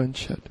to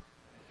clinch it?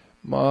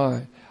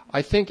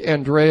 I think,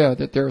 Andrea,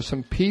 that there are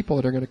some people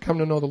that are going to come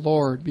to know the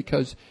Lord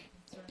because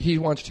he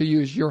wants to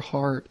use your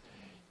heart.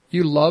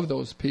 You love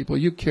those people.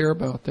 You care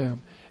about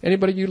them.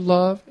 Anybody you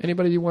love?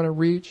 Anybody you want to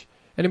reach?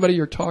 Anybody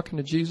you're talking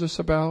to Jesus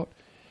about?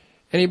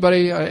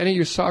 Anybody, any of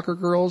you soccer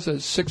girls,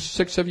 there's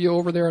six of you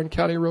over there on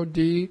County Road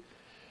D,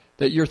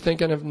 that you're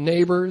thinking of,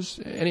 neighbors?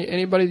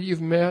 Anybody that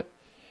you've met?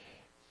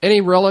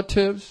 Any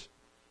relatives?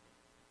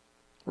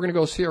 We're going to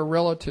go see our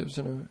relatives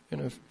in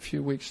a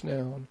few weeks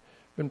now. And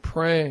been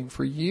praying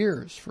for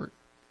years for a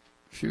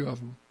few of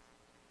them.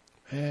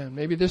 Man,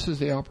 maybe this is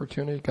the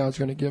opportunity God's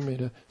going to give me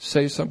to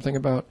say something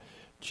about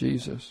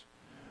Jesus.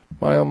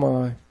 My, oh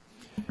my.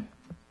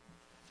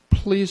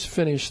 Please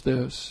finish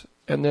this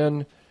and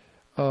then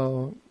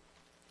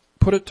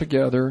put it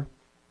together.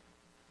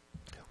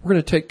 We're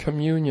going to take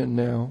communion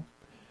now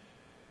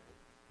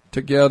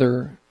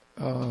together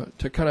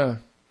to kind of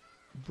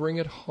bring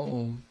it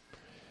home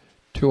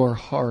to our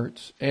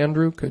hearts.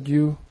 Andrew, could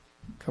you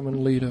come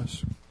and lead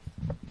us?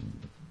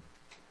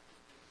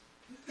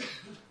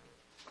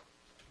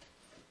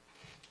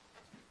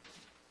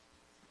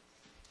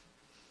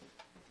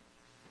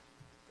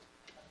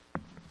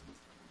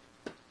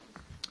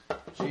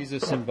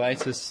 Jesus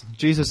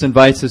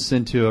invites us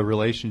into a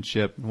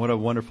relationship. What a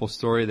wonderful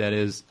story that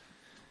is.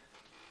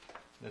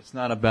 It's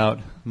not about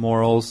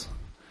morals,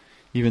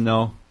 even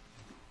though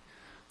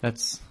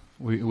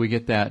we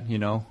get that,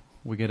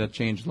 we get a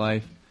changed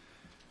life.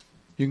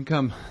 You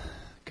can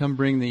come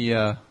bring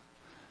the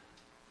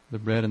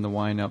bread and the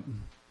wine up,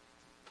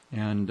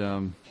 and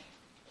thank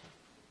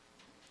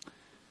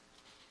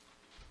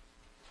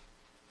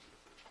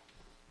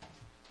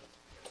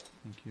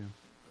you.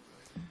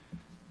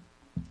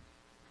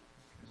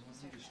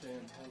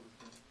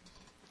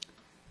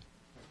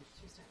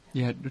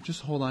 Yeah,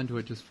 just hold on to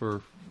it just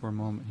for a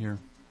moment here.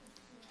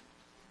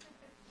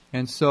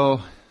 And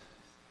so,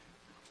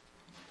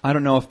 I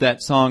don't know if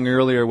that song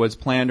earlier was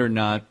planned or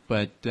not,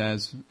 but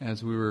as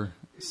we were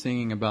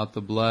singing about the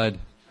blood,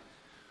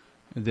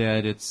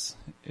 that it's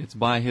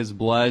by His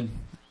blood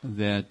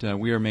that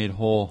we are made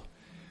whole,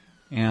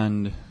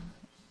 and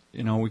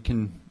we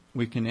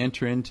can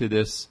enter into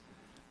this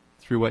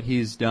through what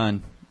He's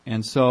done.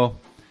 And so,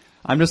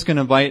 I'm just going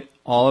to invite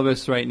all of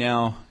us right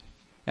now,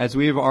 as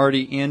we are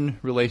already in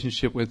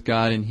relationship with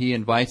God, and He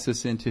invites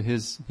us into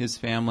His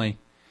family.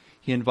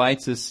 He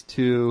invites us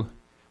to,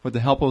 with the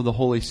help of the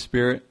Holy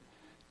Spirit,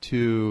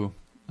 to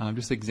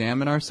just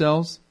examine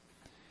ourselves.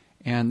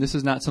 And this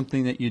is not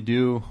something that you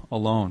do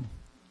alone.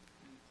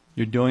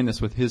 You're doing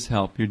this with His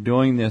help. You're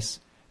doing this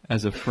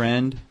as a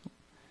friend,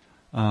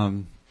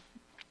 and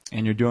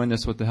you're doing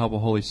this with the help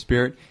of the Holy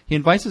Spirit. He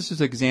invites us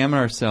to examine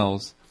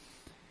ourselves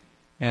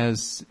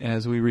as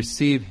we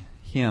receive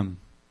Him.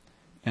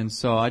 And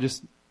so I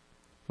just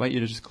invite you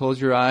to just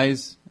close your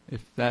eyes, if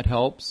that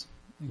helps.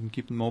 You can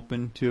keep them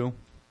open too.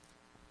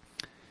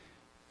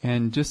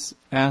 And just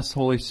ask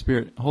Holy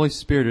Spirit,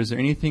 is there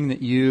anything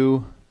that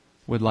you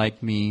would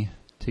like me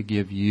to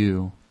give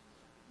you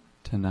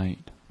tonight?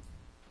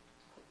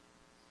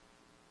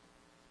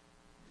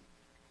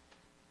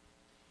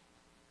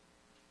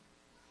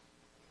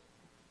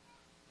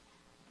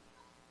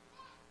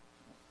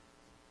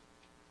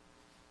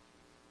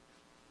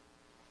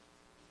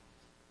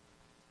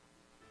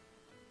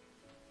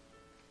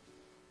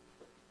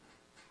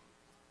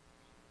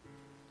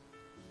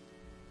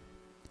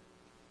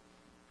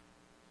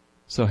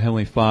 So,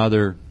 Heavenly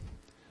Father,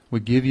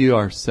 we give you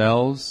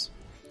ourselves.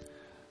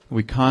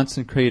 We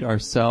consecrate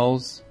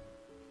ourselves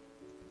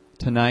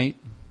tonight.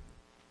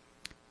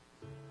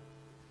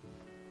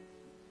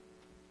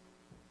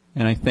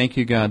 And I thank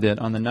you, God, that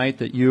on the night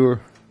that you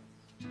were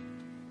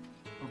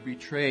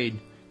betrayed,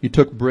 you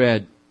took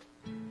bread.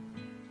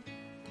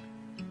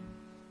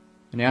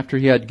 And after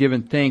He had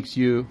given thanks,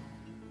 you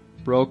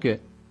broke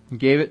it and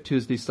gave it to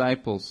His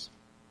disciples.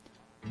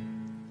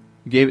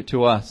 You gave it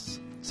to us,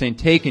 saying,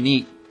 "Take and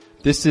eat.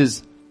 This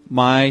is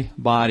my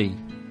body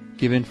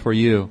given for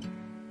you."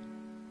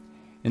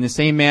 In the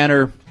same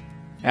manner,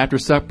 after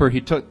supper,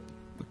 He took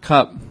the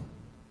cup,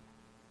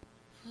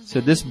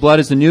 said, "This blood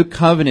is the new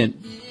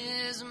covenant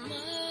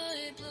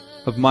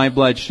of my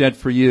blood shed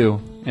for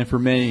you and for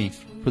many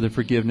for the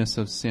forgiveness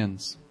of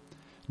sins.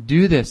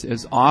 Do this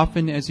as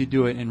often as you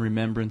do it in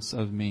remembrance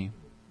of me."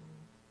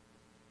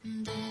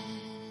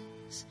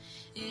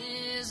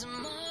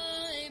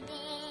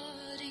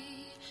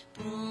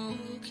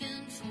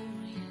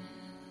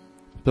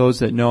 Those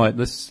that know it,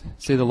 let's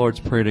say the Lord's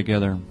Prayer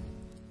together.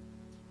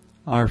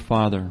 Our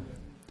Father,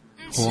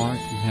 who art in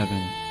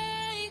heaven,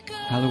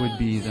 hallowed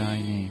be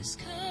thy name.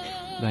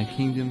 Thy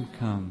kingdom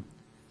come,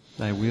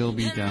 thy will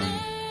be done,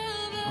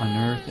 on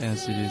earth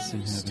as it is in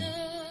heaven.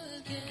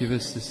 Give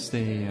us this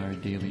day our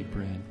daily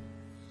bread,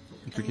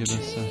 and forgive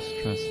us our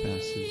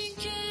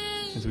trespasses,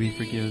 as we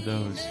forgive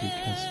those who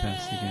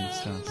trespass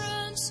against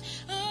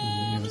us.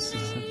 And lead us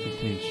into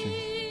temptation,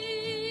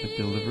 but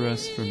deliver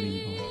us from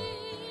evil.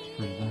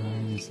 For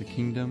thine is the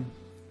kingdom,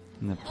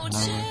 and the power,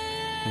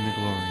 and the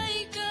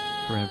glory,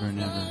 forever and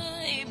ever.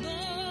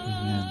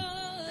 Amen.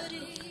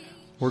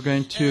 We're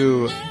going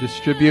to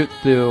distribute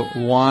the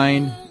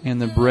wine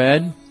and the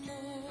bread.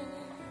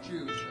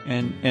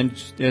 And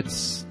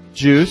it's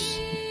juice,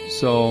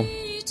 so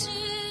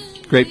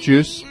grape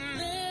juice.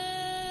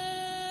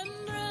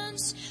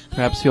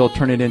 Perhaps he'll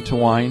turn it into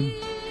wine.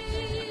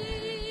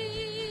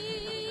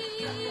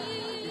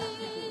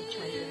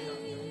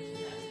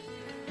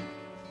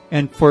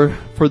 And for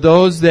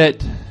those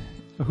that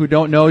who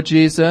don't know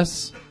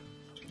Jesus,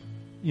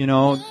 you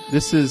know,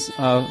 this is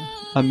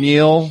a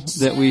meal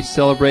that we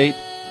celebrate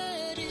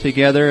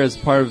together as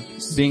part of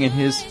being in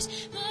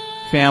His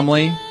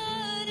family.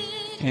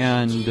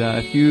 And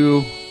if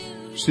you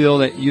feel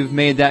that you've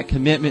made that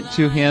commitment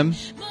to Him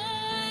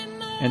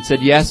and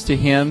said yes to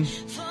Him,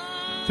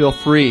 feel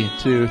free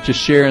to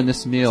share in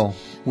this meal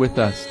with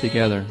us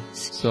together.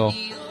 So,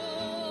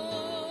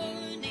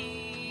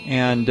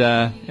 and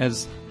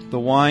as the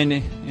wine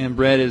and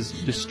bread is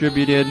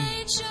distributed,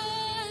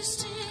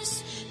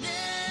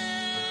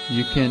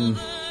 you can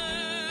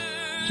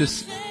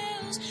just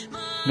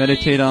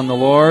meditate on the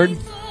Lord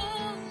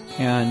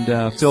and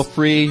feel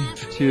free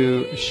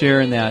to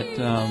share in that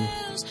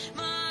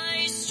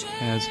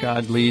as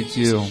God leads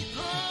you.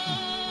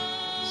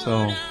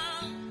 So, I'll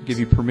give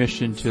you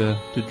permission to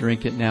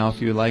drink it now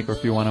if you like, or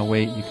if you want to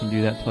wait, you can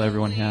do that till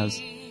everyone has.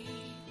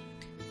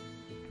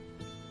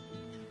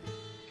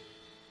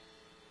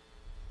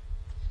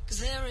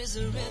 There is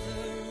a river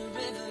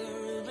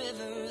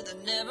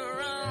that never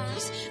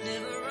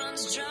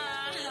runs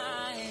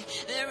dry.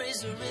 There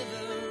is a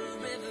river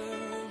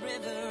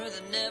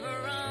that never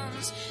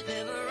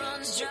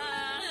runs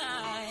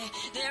dry.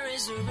 There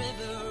is a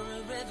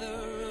river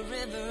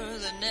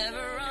that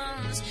never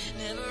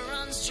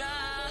runs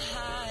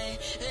dry.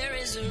 There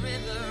is a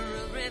river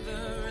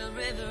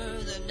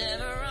that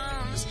never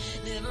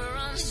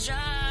runs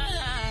dry.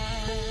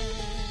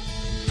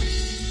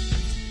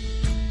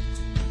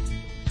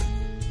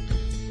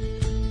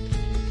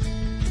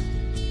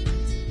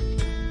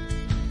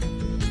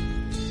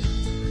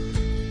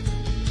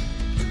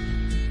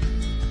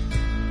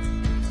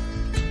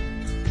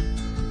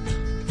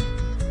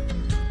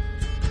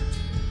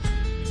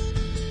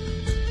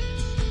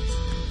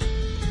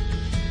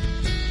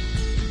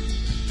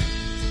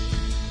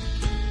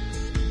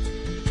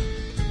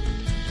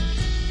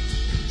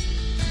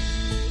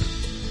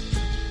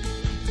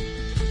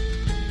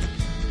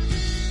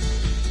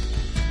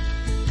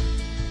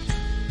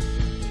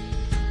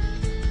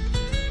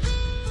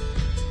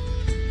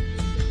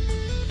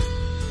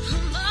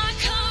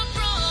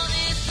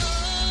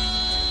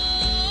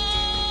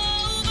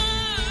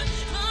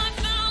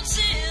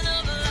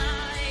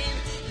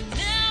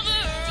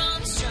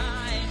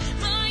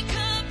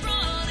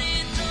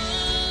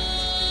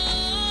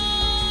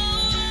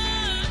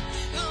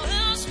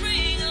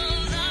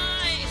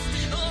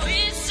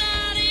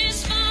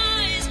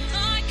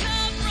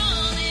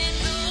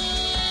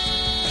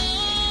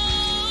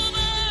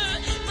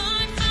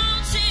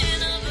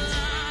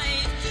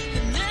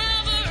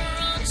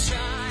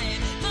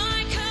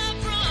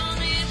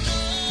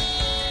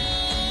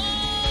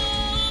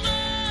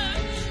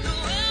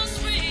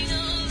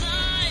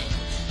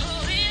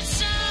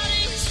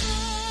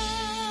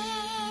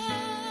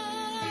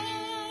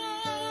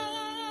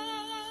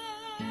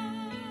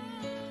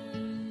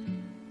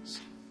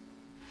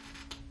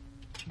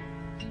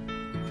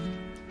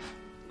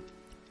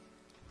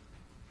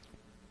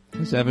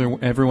 Has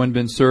everyone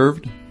been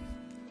served?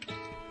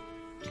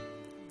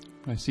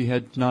 I see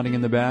heads nodding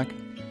in the back.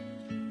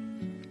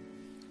 I'm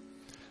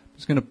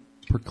just going to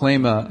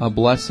proclaim a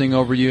blessing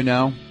over you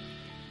now.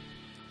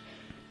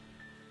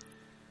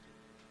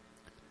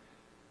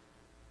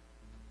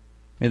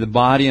 May the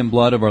body and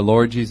blood of our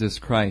Lord Jesus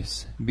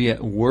Christ be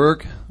at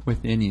work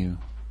within you.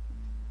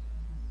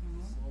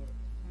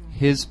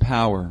 His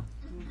power,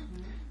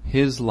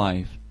 His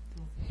life,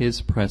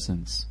 His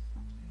presence,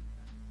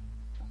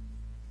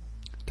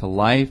 to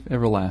life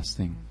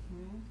everlasting.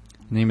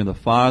 In the name of the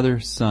Father,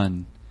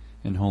 Son,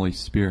 and Holy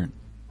Spirit.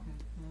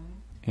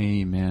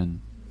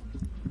 Amen.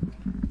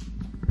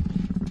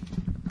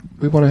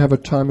 We want to have a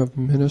time of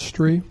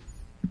ministry.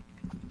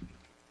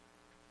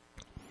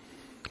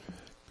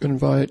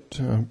 Invite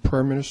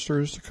prayer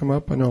ministers to come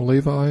up. I know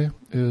Levi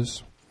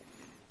is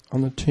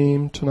on the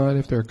team tonight.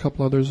 If there are a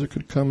couple others that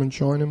could come and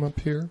join him up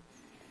here.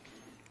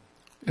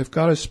 If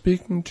God is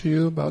speaking to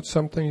you about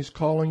something He's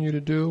calling you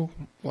to do,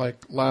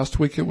 like last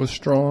week it was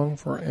strong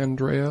for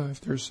Andrea,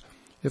 if there's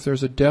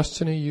a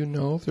destiny you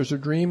know, if there's a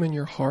dream in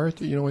your heart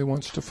that you know He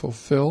wants to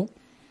fulfill,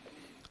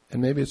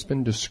 and maybe it's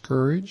been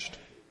discouraged,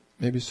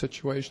 maybe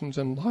situations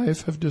in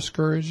life have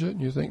discouraged it,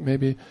 and you think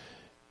maybe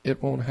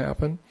it won't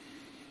happen.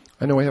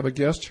 I know we have a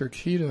guest here,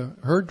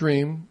 Keita. Her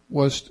dream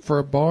was for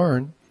a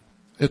barn.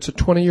 It's a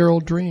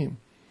 20-year-old dream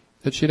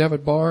that she'd have a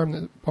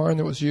barn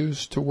that was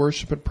used to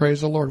worship and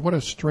praise the Lord. What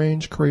a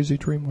strange, crazy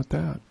dream with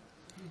that.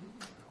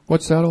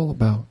 What's that all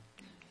about?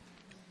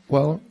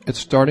 Well, it's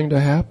starting to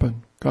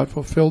happen. God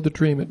fulfilled the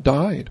dream. It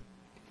died.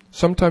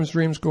 Sometimes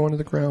dreams go into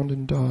the ground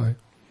and die,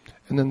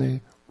 and then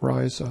they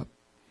rise up.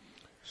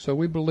 So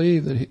we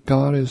believe that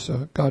God is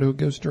a God who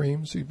gives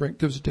dreams. He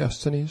gives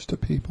destinies to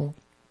people,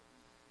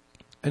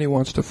 and He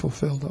wants to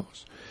fulfill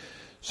those.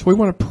 So we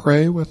want to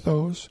pray with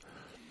those.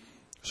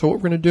 So what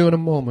we're going to do in a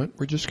moment,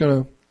 we're just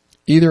going to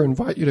either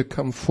invite you to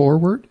come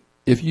forward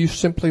if you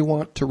simply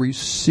want to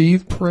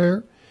receive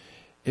prayer.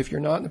 If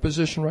you're not in a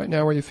position right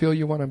now where you feel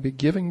you want to be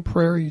giving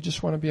prayer, you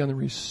just want to be on the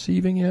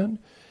receiving end,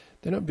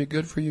 then it would be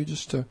good for you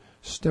just to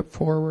step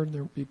forward.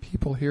 There will be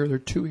people here. There are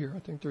 2 here. I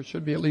think there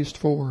should be at least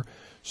 4.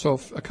 So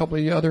if a couple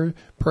of the other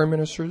prayer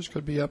ministers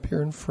could be up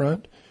here in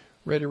front,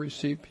 ready to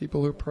receive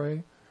people who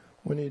pray.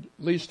 We need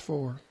at least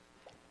 4.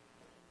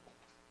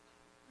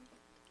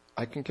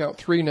 I can count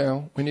 3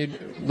 now. We need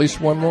at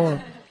least 1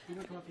 more.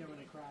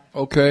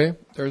 Okay,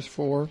 there's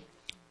 4.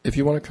 If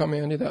you want to come,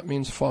 Andy, that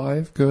means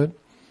 5. Good.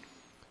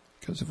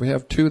 Because if we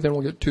have 2, then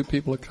we'll get 2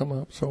 people to come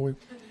up.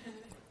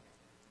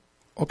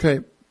 Okay,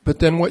 but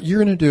then what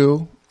you're going to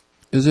do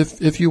is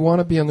if you want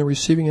to be on the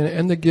receiving end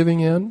and the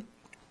giving end,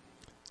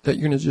 that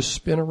you're going to just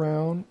spin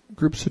around,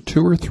 groups of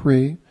 2 or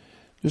 3. You're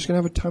just going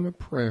to have a time of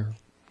prayer.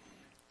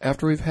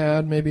 After we've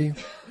had maybe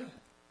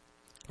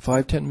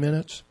 5-10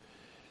 minutes,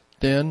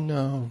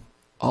 then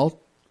I'll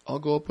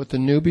go up with the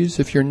newbies.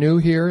 If you're new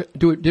here,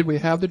 did we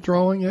have the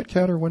drawing yet,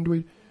 Kat, or when do we?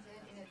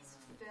 It's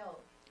Phil.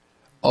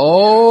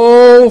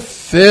 Oh,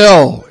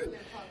 Phil.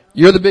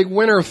 You're the big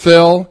winner,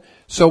 Phil.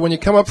 So when you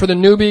come up for the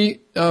newbie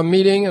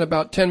meeting in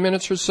about 10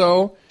 minutes or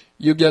so,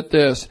 you get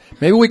this.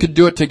 Maybe we could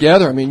do it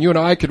together. I mean, you and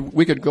I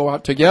could go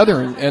out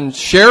together and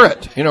share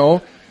it,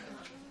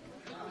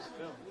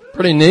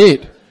 Pretty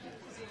neat.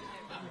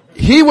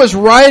 He was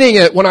writing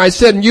it when I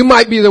said, you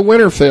might be the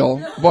winner,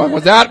 Phil. Boy,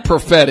 was that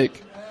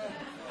prophetic.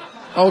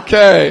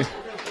 Okay.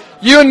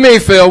 You and me,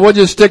 Phil, we'll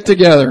just stick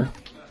together.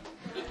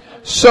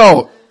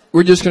 So,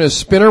 we're just going to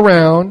spin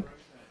around,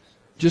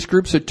 just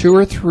groups of 2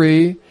 or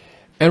 3,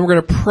 and we're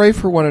going to pray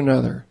for one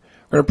another.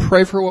 We're going to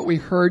pray for what we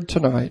heard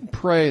tonight.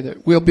 Pray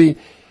that we'll be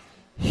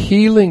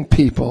healing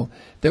people,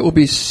 that we'll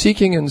be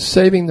seeking and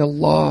saving the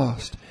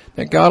lost,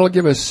 that God will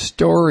give us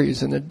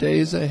stories in the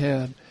days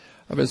ahead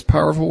of His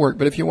powerful work.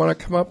 But if you want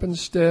to come up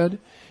instead,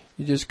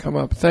 you just come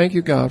up. Thank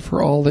you, God,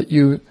 for all that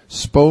you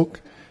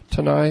spoke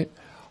tonight,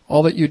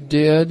 all that you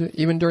did,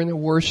 even during the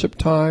worship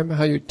time,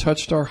 how you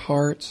touched our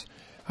hearts,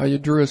 how you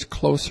drew us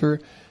closer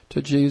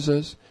to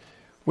Jesus.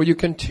 Will you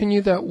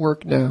continue that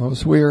work now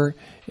as we're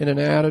in an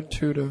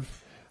attitude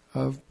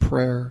of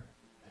prayer?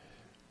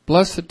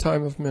 Bless the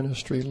time of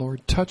ministry,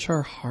 Lord. Touch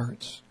our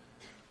hearts,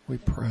 we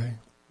pray.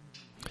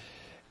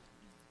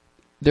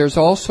 There's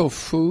also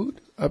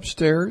food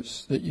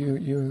upstairs that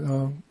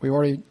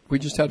we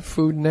just had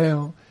food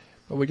now,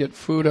 but we get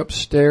food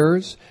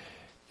upstairs.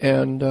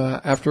 And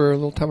after a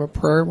little time of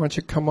prayer, why don't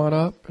you come on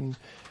up and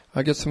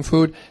get some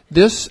food.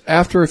 This,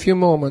 after a few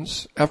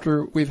moments,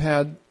 after we've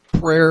had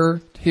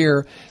prayer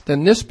here,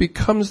 then this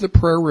becomes the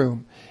prayer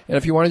room. And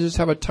if you want to just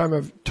have a time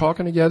of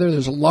talking together,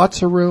 there's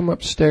lots of room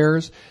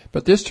upstairs,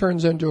 but this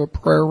turns into a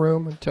prayer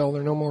room until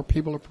there are no more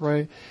people to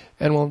pray.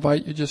 And we'll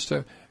invite you just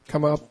to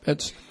come up.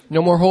 It's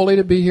no more holy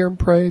to be here and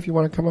pray. If you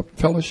want to come up and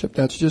fellowship,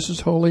 that's just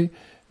as holy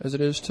as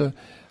it is to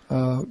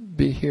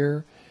be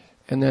here.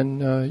 And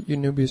then you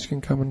newbies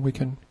can come and we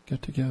can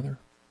get together.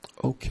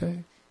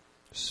 Okay.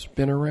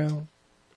 Spin around.